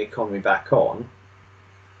turn the economy back on,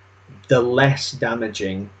 the less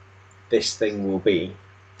damaging this thing will be.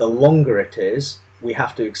 The longer it is, we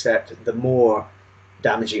have to accept the more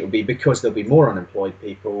damaging it will be, because there'll be more unemployed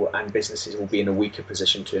people and businesses will be in a weaker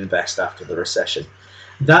position to invest after the recession.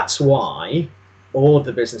 That's why all of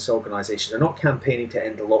the business organizations are not campaigning to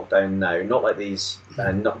end the lockdown now, not like these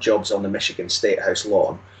nut jobs on the Michigan State House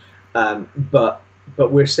lawn, but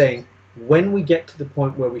we're saying when we get to the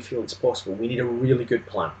point where we feel it's possible, we need a really good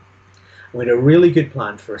plan. We need a really good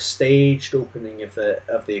plan for a staged opening of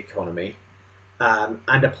the economy,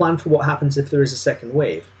 and a plan for what happens if there is a second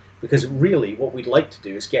wave. Because really what we'd like to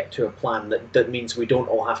do is get to a plan that means we don't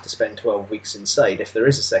all have to spend 12 weeks inside if there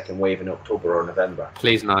is a second wave in October or November.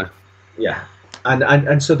 Please no. Yeah.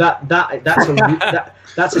 And so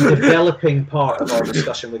that's a developing part of our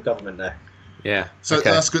discussion with government now. Yeah. So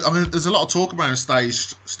that's good. I mean, there's a lot of talk about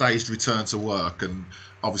staged return to work, and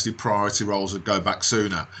obviously priority roles would go back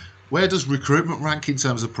sooner. Where does recruitment rank in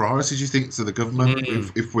terms of priorities, you think, to the government?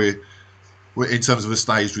 If we're in terms of a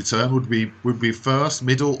staged return, would be first,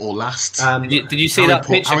 middle, or last? Did you see that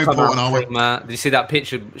picture? How important are we? Did you see that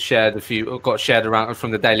picture got shared around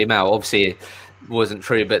from the Daily Mail? Obviously, it wasn't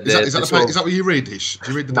true, but is that what you read, Ish?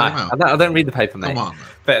 Do you read the Daily Mail? I don't read the paper, mate. Come on, man.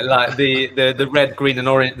 But like the red, green, and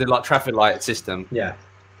orange, the like traffic light system. Yeah.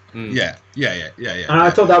 Yeah. And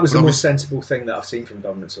I thought that was the most sensible thing that I've seen from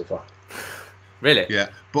government so far. Really? Yeah,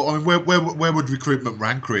 but I mean, where would recruitment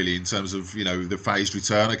rank really in terms of the phased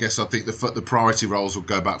return? I guess I think the priority roles will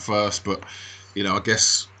go back first, but I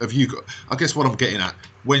guess what I'm getting at,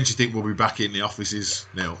 when do you think we'll be back in the offices,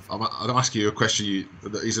 Neil? I'm asking you a question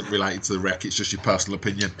that isn't related to the rec. It's just your personal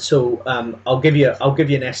opinion. So I'll give you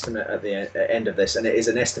an estimate at the end of this, and it is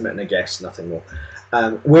an estimate and a guess, nothing more.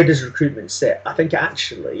 Where does recruitment sit? I think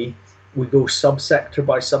actually we go subsector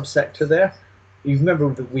by subsector there. You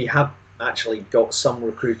remember that we have actually got some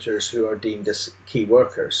recruiters who are deemed as key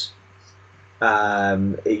workers,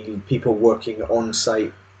 people working on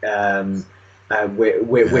site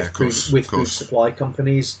with food supply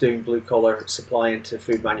companies doing blue collar supply into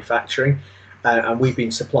food manufacturing, and we've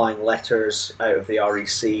been supplying letters out of the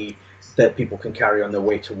REC that people can carry on their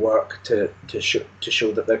way to work to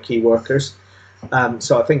show that they're key workers.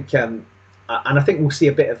 So I think and I think we'll see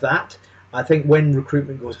a bit of that. I think when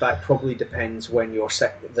recruitment goes back probably depends when the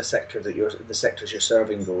sectors you're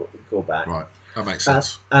serving go back. Right, that makes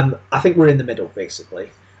sense. I think we're in the middle basically.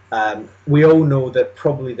 We all know that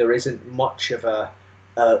probably there isn't much of a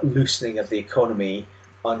loosening of the economy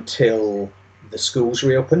until the schools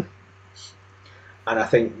reopen, and I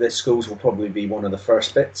think the schools will probably be one of the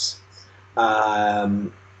first bits,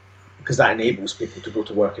 because that enables people to go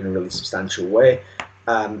to work in a really substantial way.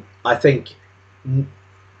 I think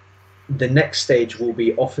the next stage will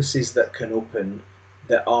be offices that can open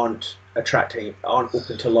that aren't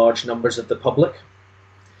open to large numbers of the public,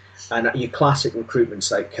 and your classic recruitment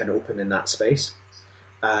site can open in that space.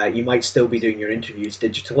 You might still be doing your interviews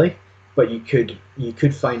digitally, but you could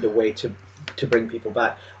find a way to bring people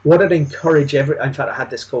back. What I'd encourage in fact I had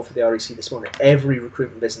this call for the REC this morning, every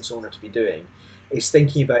recruitment business owner to be doing is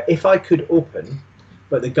thinking about, if I could open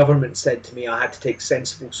but the government said to me I had to take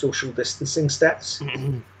sensible social distancing steps,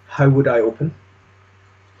 how would I open?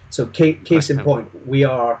 So case in point, we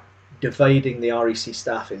are dividing the REC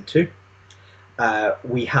staff in two.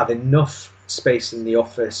 We have enough space in the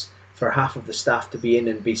office for half of the staff to be in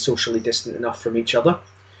and be socially distant enough from each other.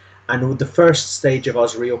 And with the first stage of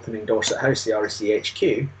us reopening Dorset House, the REC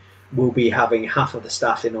HQ, we'll be having half of the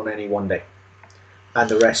staff in on any one day and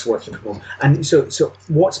the rest working from home. And so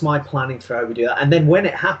what's my planning for how we do that? And then when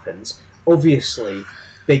it happens, obviously,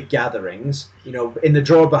 big gatherings. In the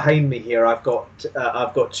drawer behind me here, I've got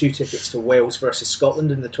 2 tickets to Wales versus Scotland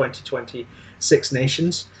in the 2020 Six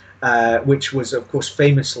Nations, which was of course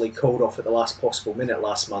famously called off at the last possible minute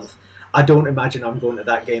last month. I don't imagine I'm going to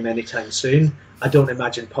that game anytime soon. I don't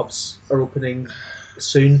imagine pubs are opening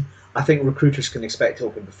soon. I think recruiters can expect to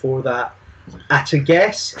open before that. At a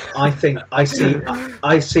guess, I think I see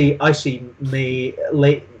May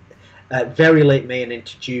very late May and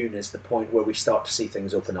into June is the point where we start to see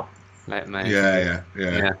things open up. Late May. Yeah.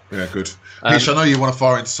 Good. Nish, I know you want to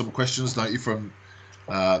fire into some questions, don't you, from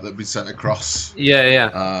that have been sent across?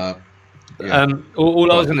 Yeah.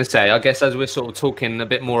 All I was going to say, I guess, as we're sort of talking a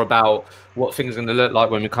bit more about what things are going to look like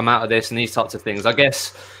when we come out of this and these types of things, I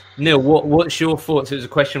guess, Neil, what's your thoughts? It was a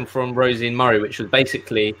question from Rosie and Murray, which was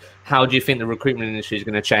basically, how do you think the recruitment industry is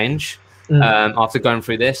going to change after going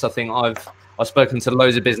through this? I think I've spoken to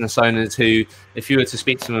loads of business owners who, if you were to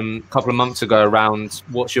speak to them a couple of months ago around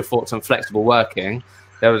what's your thoughts on flexible working,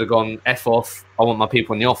 they would have gone, F off, I want my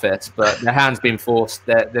people in the office. But their hand's been forced.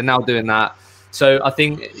 They're now doing that. So I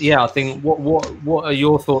think what are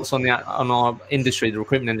your thoughts on our industry, the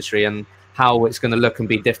recruitment industry, and how it's going to look and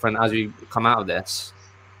be different as we come out of this?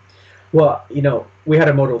 Well, we had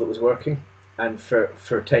a model that was working, and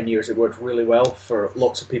for 10 years it worked really well for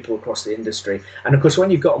lots of people across the industry. And of course,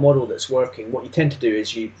 when you've got a model that's working, what you tend to do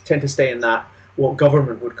is you tend to stay in that, what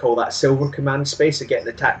government would call that silver command space of getting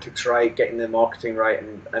the tactics right, getting the marketing right,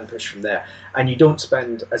 and push from there. And you don't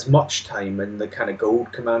spend as much time in the kind of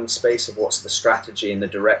gold command space of what's the strategy and the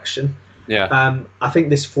direction. Yeah. I think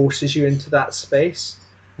this forces you into that space.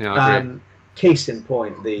 Yeah, I agree. case in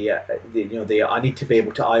point, I need to be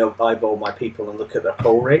able to eyeball my people and look at their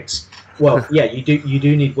call rates. Well, yeah, you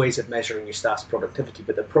do need ways of measuring your staff's productivity,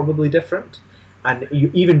 but they're probably different. And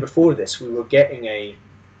even before this, we were getting a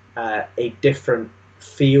different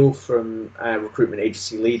feel from recruitment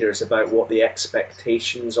agency leaders about what the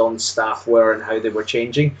expectations on staff were and how they were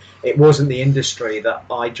changing. It wasn't the industry that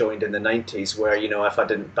I joined in the 90s where, if I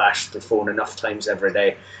didn't bash the phone enough times every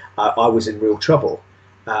day, I was in real trouble.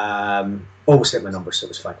 Always hit my numbers, so it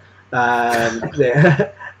was fine.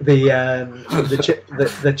 The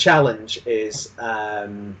challenge is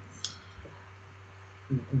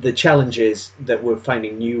that we're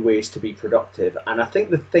finding new ways to be productive. And I think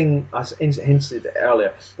the thing, as I hinted at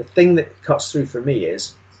earlier, the thing that cuts through for me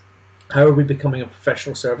is how are we becoming a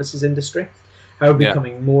professional services industry? How are we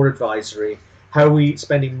becoming more advisory? How are we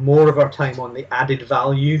spending more of our time on the added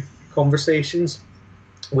value conversations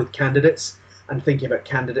with candidates and thinking about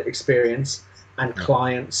candidate experience and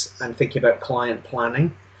clients and thinking about client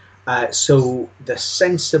planning? So the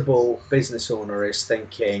sensible business owner is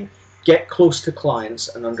thinking, get close to clients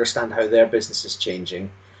and understand how their business is changing.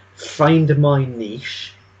 Find my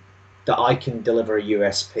niche that I can deliver a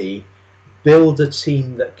USP. Build a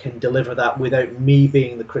team that can deliver that without me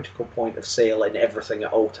being the critical point of sale in everything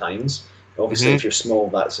at all times. Obviously, if you're small,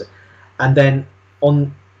 that's it. And then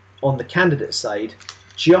on the candidate side,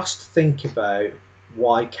 just think about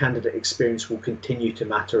why candidate experience will continue to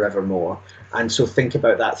matter ever more. And so think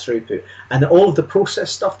about that throughput. And all of the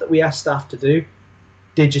process stuff that we ask staff to do,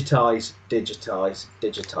 digitize.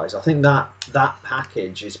 I think that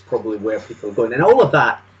package is probably where people are going. And all of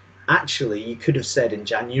that, actually, you could have said in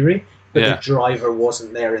January, but the driver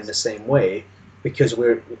wasn't there in the same way because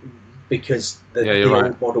the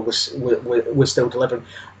old model was still delivering.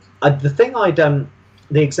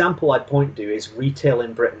 The example I'd point to is retail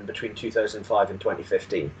in Britain between 2005 and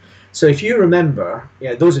 2015. So if you remember,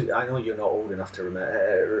 I know you're not old enough to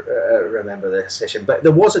remember this session, but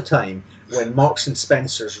there was a time when Marks and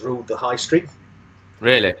Spencer's ruled the high street.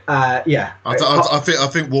 Really? Yeah. I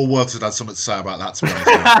think Woolworths had something to say about that. To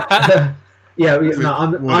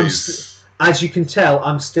as you can tell,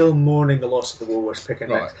 I'm still mourning the loss of the Woolworths pick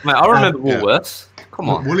and mix. Mate, I remember Woolworths. Come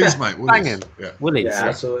on. Woolies, mate. Banging. Yeah. Woolies. Yeah,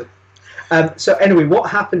 absolutely. So anyway, what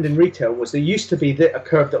happened in retail was there used to be a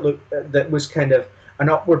curve that was kind of an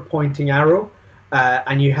upward pointing arrow,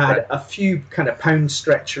 and you had a few kind of pound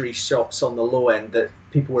stretchery shops on the low end that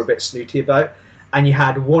people were a bit snooty about, and you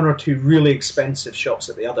had one or two really expensive shops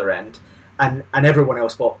at the other end, and everyone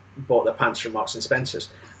else bought their pants from Marks and Spencer's.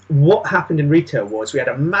 What happened in retail was we had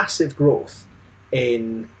a massive growth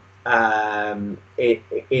in a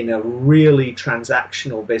really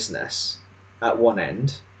transactional business at one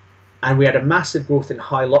end, and we had a massive growth in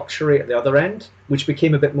high luxury at the other end, which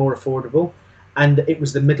became a bit more affordable, and it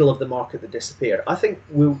was the middle of the market that disappeared. I think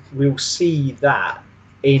we'll see that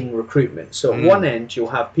in recruitment. So at one end, you'll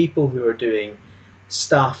have people who are doing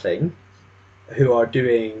staffing, who are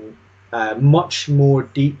doing much more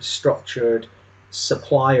deep structured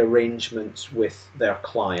supply arrangements with their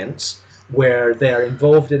clients, where they're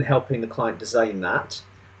involved in helping the client design that,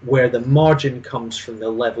 where the margin comes from the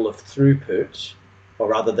level of throughput, or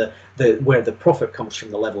rather where the profit comes from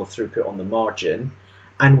the level of throughput on the margin,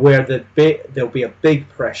 and where there'll be a big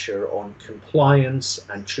pressure on compliance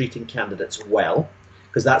and treating candidates well,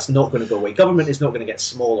 because that's not going to go away. Government is not going to get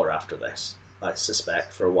smaller after this, I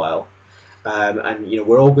suspect, for a while. And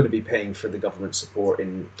we're all going to be paying for the government support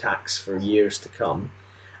in tax for years to come.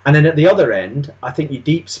 And then at the other end, I think your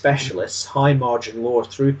deep specialists, high margin, lower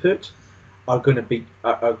throughput, are going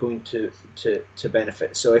to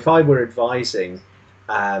benefit. So if I were advising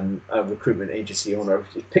a recruitment agency owner,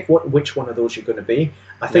 pick which one of those you're going to be.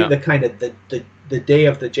 I think the kind of the day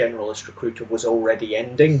of the generalist recruiter was already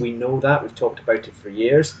ending. We know that, we've talked about it for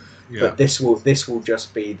years. But this will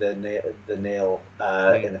just be the nail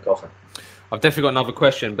in the coffin. I've definitely got another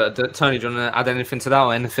question, but Tony, do you want to add anything to that,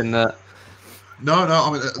 or anything that? No.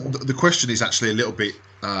 I mean, the question is actually a little bit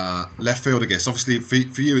left field, I guess. Obviously,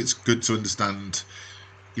 for you, it's good to understand,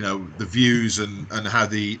 the views and how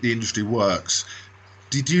the industry works.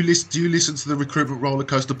 Do you listen to the Recruitment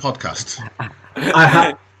Rollercoaster podcast?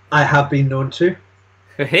 I have been known to.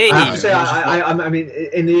 Hey. I have to say, I mean,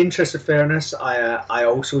 in the interest of fairness, I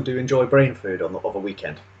also do enjoy brain food of a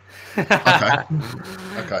weekend.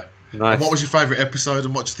 Okay. Nice. And what was your favourite episode,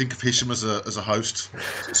 and what do you think of Hisham as a host?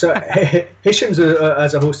 So Hisham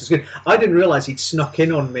as a host is good. I didn't realise he'd snuck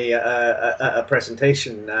in on me at a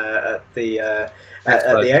presentation at the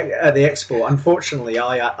expo. Unfortunately,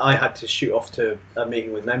 I had to shoot off to a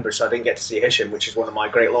meeting with members, so I didn't get to see Hisham, which is one of my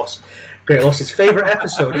great losses. Favourite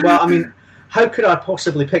episode? Well, I mean, How could I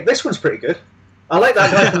possibly pick? This one's pretty good. I like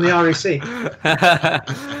that guy from the REC.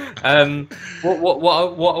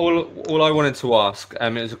 All I wanted to ask,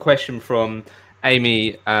 it was a question from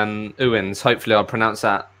Amy Owens. Hopefully I pronounced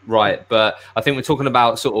that right. But I think we're talking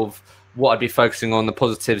about sort of what I'd be focusing on, the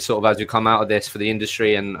positives sort of as we come out of this for the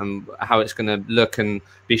industry and how it's going to look and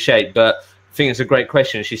be shaped. But I think it's a great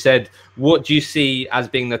question. She said, what do you see as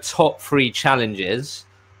being the top 3 challenges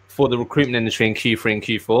for the recruitment industry in Q3 and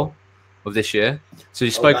Q4 of this year? So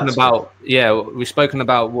you've spoken about, we've spoken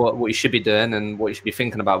about what you should be doing and what you should be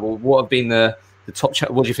thinking about. Well, what have been the top,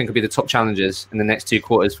 what do you think would be the top challenges in the next 2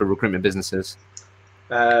 quarters for recruitment businesses?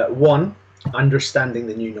 One, understanding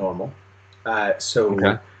the new normal.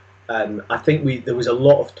 Okay. I think there was a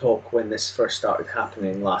lot of talk when this first started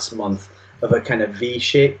happening last month of a kind of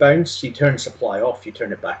V-shaped bounce. You turn supply off, you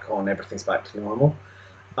turn it back on, everything's back to normal.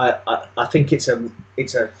 I think it's a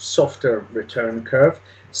softer return curve.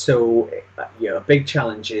 So a big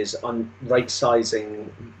challenge is on right-sizing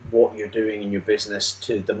what you're doing in your business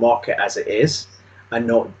to the market as it is, and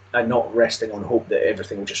not resting on hope that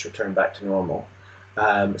everything will just return back to normal.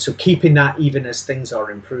 So keeping that even as things are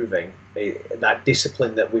improving, that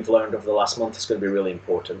discipline that we've learned over the last month is going to be really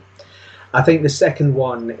important. I think the second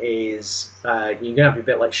one is you're going to have to be a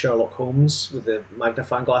bit like Sherlock Holmes with the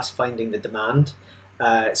magnifying glass, finding the demand.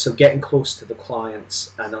 So getting close to the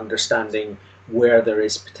clients and understanding where there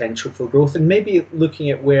is potential for growth, and maybe looking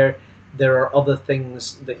at where there are other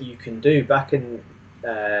things that you can do. Back in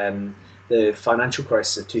the financial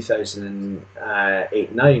crisis of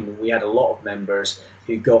 2008-9, we had a lot of members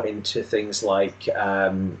who got into things like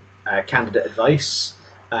candidate advice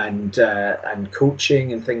and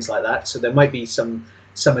coaching and things like that. So there might be some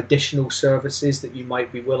additional services that you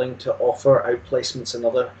might be willing to offer, outplacements and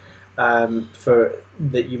other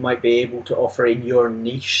that you might be able to offer in your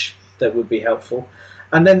niche that would be helpful.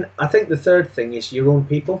 And then I think the third thing is your own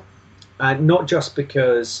people, and not just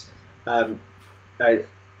because the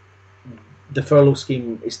furlough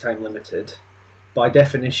scheme is time limited. By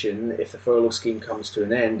definition, if the furlough scheme comes to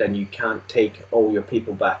an end and you can't take all your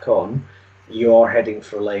people back on, you are heading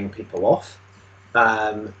for laying people off.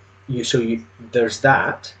 There's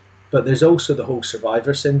that, but there's also the whole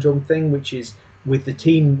survivor syndrome thing, which is with the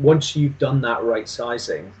team, once you've done that right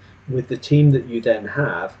sizing, with the team that you then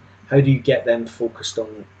have, how do you get them focused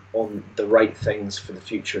on the right things for the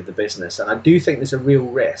future of the business? And I do think there's a real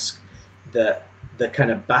risk that the kind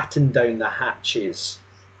of batten down the hatches,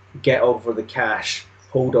 get over the cash,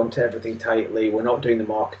 hold on to everything tightly, we're not doing the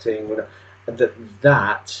marketing,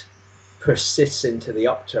 that persists into the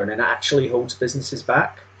upturn and actually holds businesses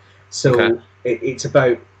back. So it's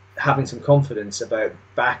about having some confidence about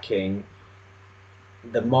backing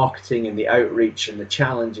the marketing and the outreach and the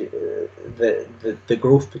challenge, the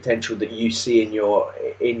growth potential that you see in your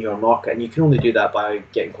market, and you can only do that by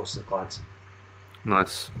getting close to the clients.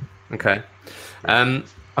 Nice. Okay. I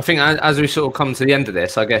think as we sort of come to the end of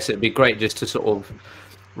this, I guess it'd be great just to sort of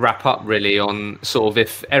wrap up really on sort of,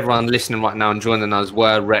 if everyone listening right now and joining us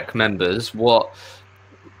were REC members, what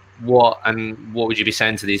would you be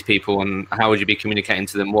saying to these people, and how would you be communicating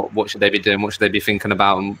to them? What should they be doing? What should they be thinking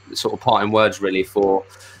about? And sort of parting words really for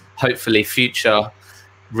hopefully future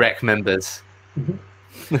REC members.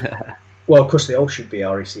 Mm-hmm. Well, of course, they all should be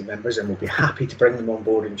REC members, and we'll be happy to bring them on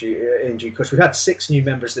board in due course. We've had 6 new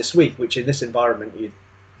members this week, which in this environment you'd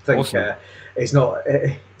think awesome. Is not.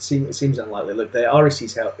 It seems unlikely. Look, the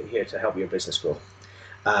REC's here to help your business grow,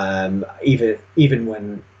 even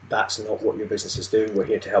when that's not what your business is doing. We're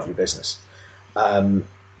here to help your business.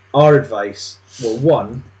 Our advice, well,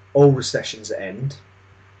 one, all recessions end,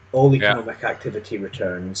 all economic activity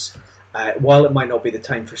returns. While it might not be the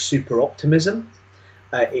time for super optimism,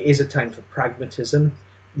 it is a time for pragmatism.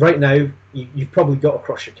 Right now, you've probably got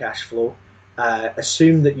across your cash flow.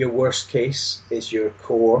 Assume that your worst case is your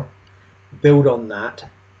core. Build on that.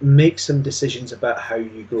 Make some decisions about how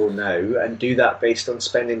you grow now, and do that based on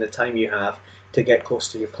spending the time you have to get close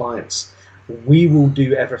to your clients. We will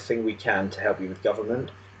do everything we can to help you with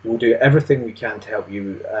government. We'll do everything we can to help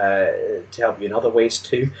you in other ways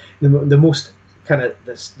too. The most kind of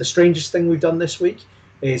the strangest thing we've done this week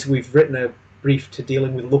is we've written a brief to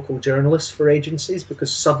dealing with local journalists for agencies,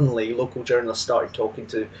 because suddenly local journalists started talking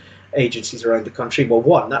to agencies around the country. Well,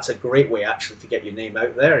 one, that's a great way actually to get your name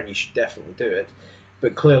out there, and you should definitely do it.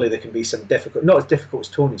 But clearly there can be some difficult, not as difficult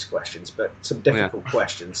as Tony's questions, but some difficult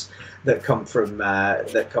questions that come from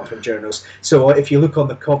journals. So if you look on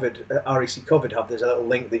the REC COVID Hub, there's a little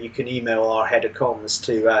link that you can email our head of comms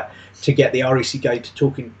to get the REC guide to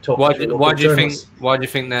talking to local journalists. Why do you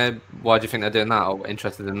think they're doing that, or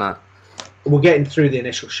interested in that? we're getting through the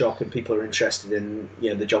initial shock, and people are interested in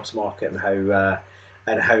the jobs market and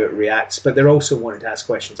how it reacts. But they're also wanting to ask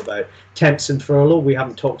questions about temps and furlough. We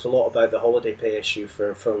haven't talked a lot about the holiday pay issue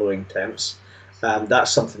for furloughing temps.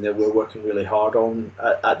 That's something that we're working really hard on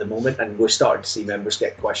at the moment, and we're starting to see members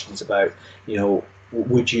get questions about,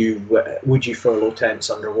 would you furlough temps,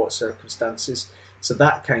 under what circumstances? So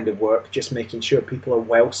that kind of work, just making sure people are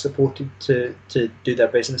well supported to do their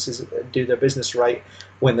business right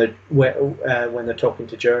when they're talking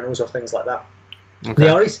to journals or things like that.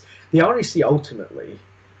 Okay. The REC ultimately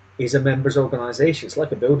is a members' organisation. It's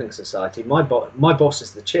like a building society. My boss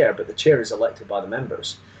is the chair, but the chair is elected by the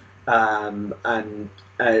members. There's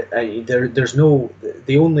no,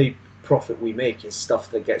 the only profit we make is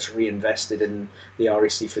stuff that gets reinvested in the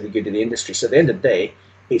REC for the good of the industry. So at the end of the day,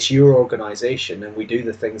 it's your organisation, and we do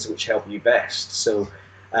the things which help you best. So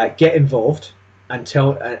get involved and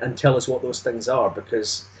tell us what those things are,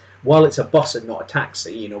 because while it's a bus and not a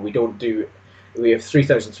taxi, we have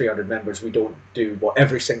 3,300 members. We don't do what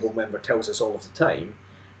every single member tells us all of the time.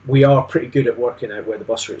 We are pretty good at working out where the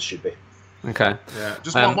bus routes should be. Okay. Yeah.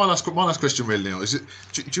 Just one last question, really, Neil.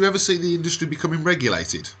 Do you ever see the industry becoming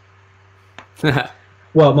regulated?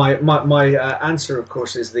 Well, my answer, of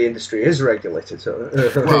course, is the industry is regulated. So,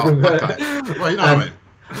 well, okay. Well, you know what I mean.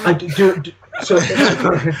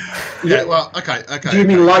 Yeah. Well, okay. Do you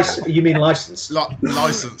mean license? You mean licensed?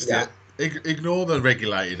 Licensed. Yeah. Ignore the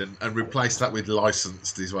regulated and replace that with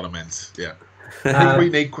licensed. Is what I meant. Yeah.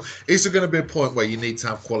 Is there going to be a point where you need to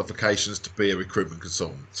have qualifications to be a recruitment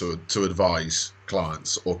consultant to advise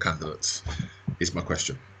clients or candidates? Is my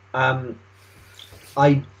question.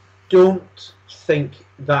 I don't think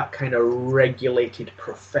that kind of regulated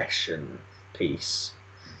profession piece,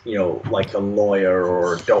 like a lawyer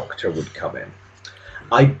or a doctor would come in.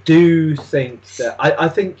 I do think that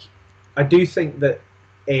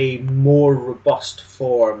a more robust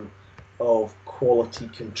form of quality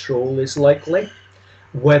control is likely,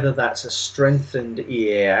 whether that's a strengthened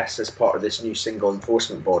EAS as part of this new single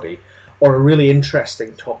enforcement body, or a really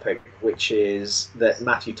interesting topic, which is that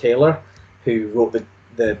Matthew Taylor, who wrote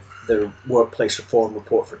the workplace reform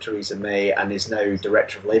report for Theresa May and is now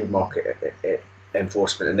Director of Labour Market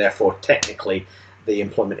Enforcement, and therefore technically the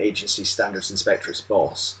Employment Agency Standards Inspector's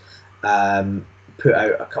boss, put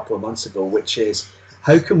out a couple of months ago, which is,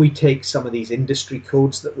 how can we take some of these industry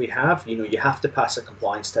codes that we have? You have to pass a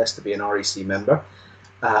compliance test to be an REC member,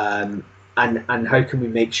 and how can we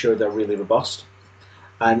make sure they're really robust?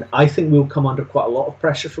 And I think we'll come under quite a lot of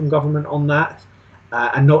pressure from government on that,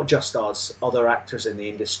 and not just us, other actors in the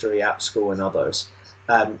industry, APSCO and others,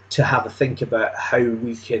 to have a think about how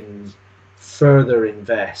we can further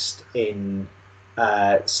invest in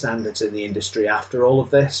standards in the industry after all of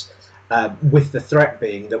this. With the threat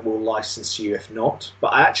being that we'll license you if not. But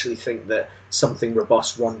I actually think that something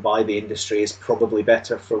robust run by the industry is probably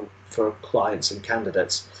better for clients and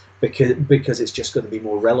candidates, because it's just going to be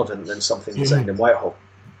more relevant than something designed in Whitehall.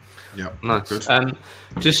 Yeah, nice. Good.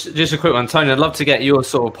 Just a quick one, Tony. I'd love to get your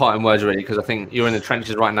sort of parting words, really, because I think you're in the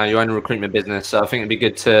trenches right now. You own a recruitment business, so I think it'd be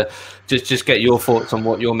good to just get your thoughts on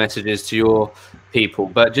what your message is to your people.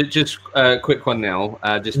 But just a quick one now,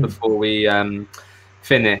 just before we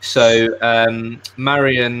finish. So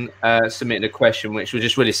Marion submitted a question which was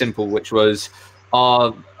just really simple, which was,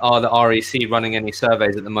 are the REC running any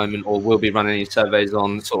surveys at the moment, or will be running any surveys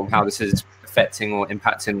on sort of how this is affecting or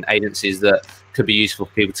impacting agencies that could be useful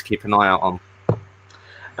for people to keep an eye out on?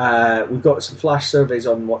 We've got some flash surveys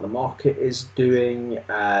on what the market is doing.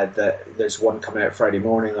 There's one coming out Friday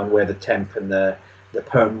morning on where the temp and the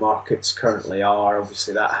perm markets currently are.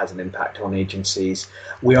 Obviously that has an impact on agencies.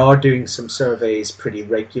 We are doing some surveys pretty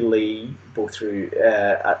regularly, both through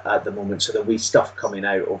at the moment, so there'll be stuff coming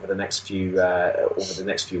out over the next few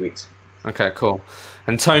weeks. Okay, cool.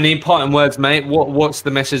 And Tony, parting words, mate. What's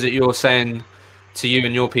the message that you're saying to you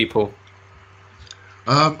and your people?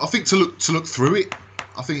 I think to look through it.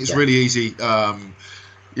 I think it's really easy,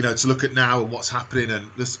 to look at now and what's happening,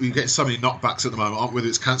 and we're getting so many knockbacks at the moment, whether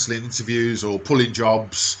it's cancelling interviews or pulling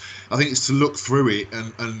jobs. I think it's to look through it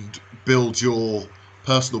and build your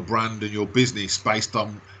personal brand and your business based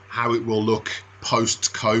on how it will look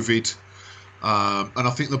post-COVID. And I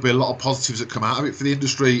think there'll be a lot of positives that come out of it for the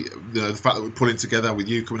industry. The fact that we're pulling together with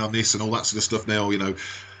you coming on this and all that sort of stuff now,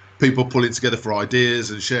 people pulling together for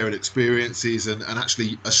ideas and sharing experiences, and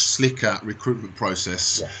actually a slicker recruitment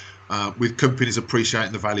process, with companies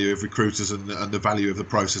appreciating the value of recruiters and the value of the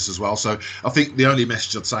process as well. So I think the only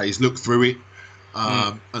message I'd say is look through it,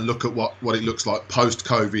 and look at what it looks like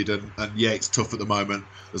post-COVID. And yeah, it's tough at the moment.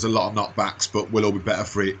 There's a lot of knockbacks, but we'll all be better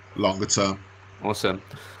for it longer term. Awesome.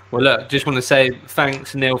 Well, look, just want to say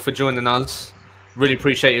thanks, Neil, for joining us. Really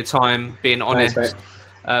appreciate your time, being honest with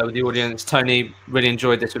the audience. Tony, really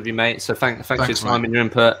enjoyed this with you, mate. So thanks for your time and your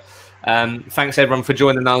input. Thanks, everyone, for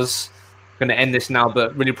joining us. Going to end this now,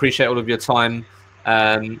 but really appreciate all of your time.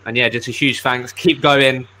 And yeah, just a huge thanks. Keep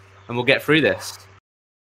going, and we'll get through this.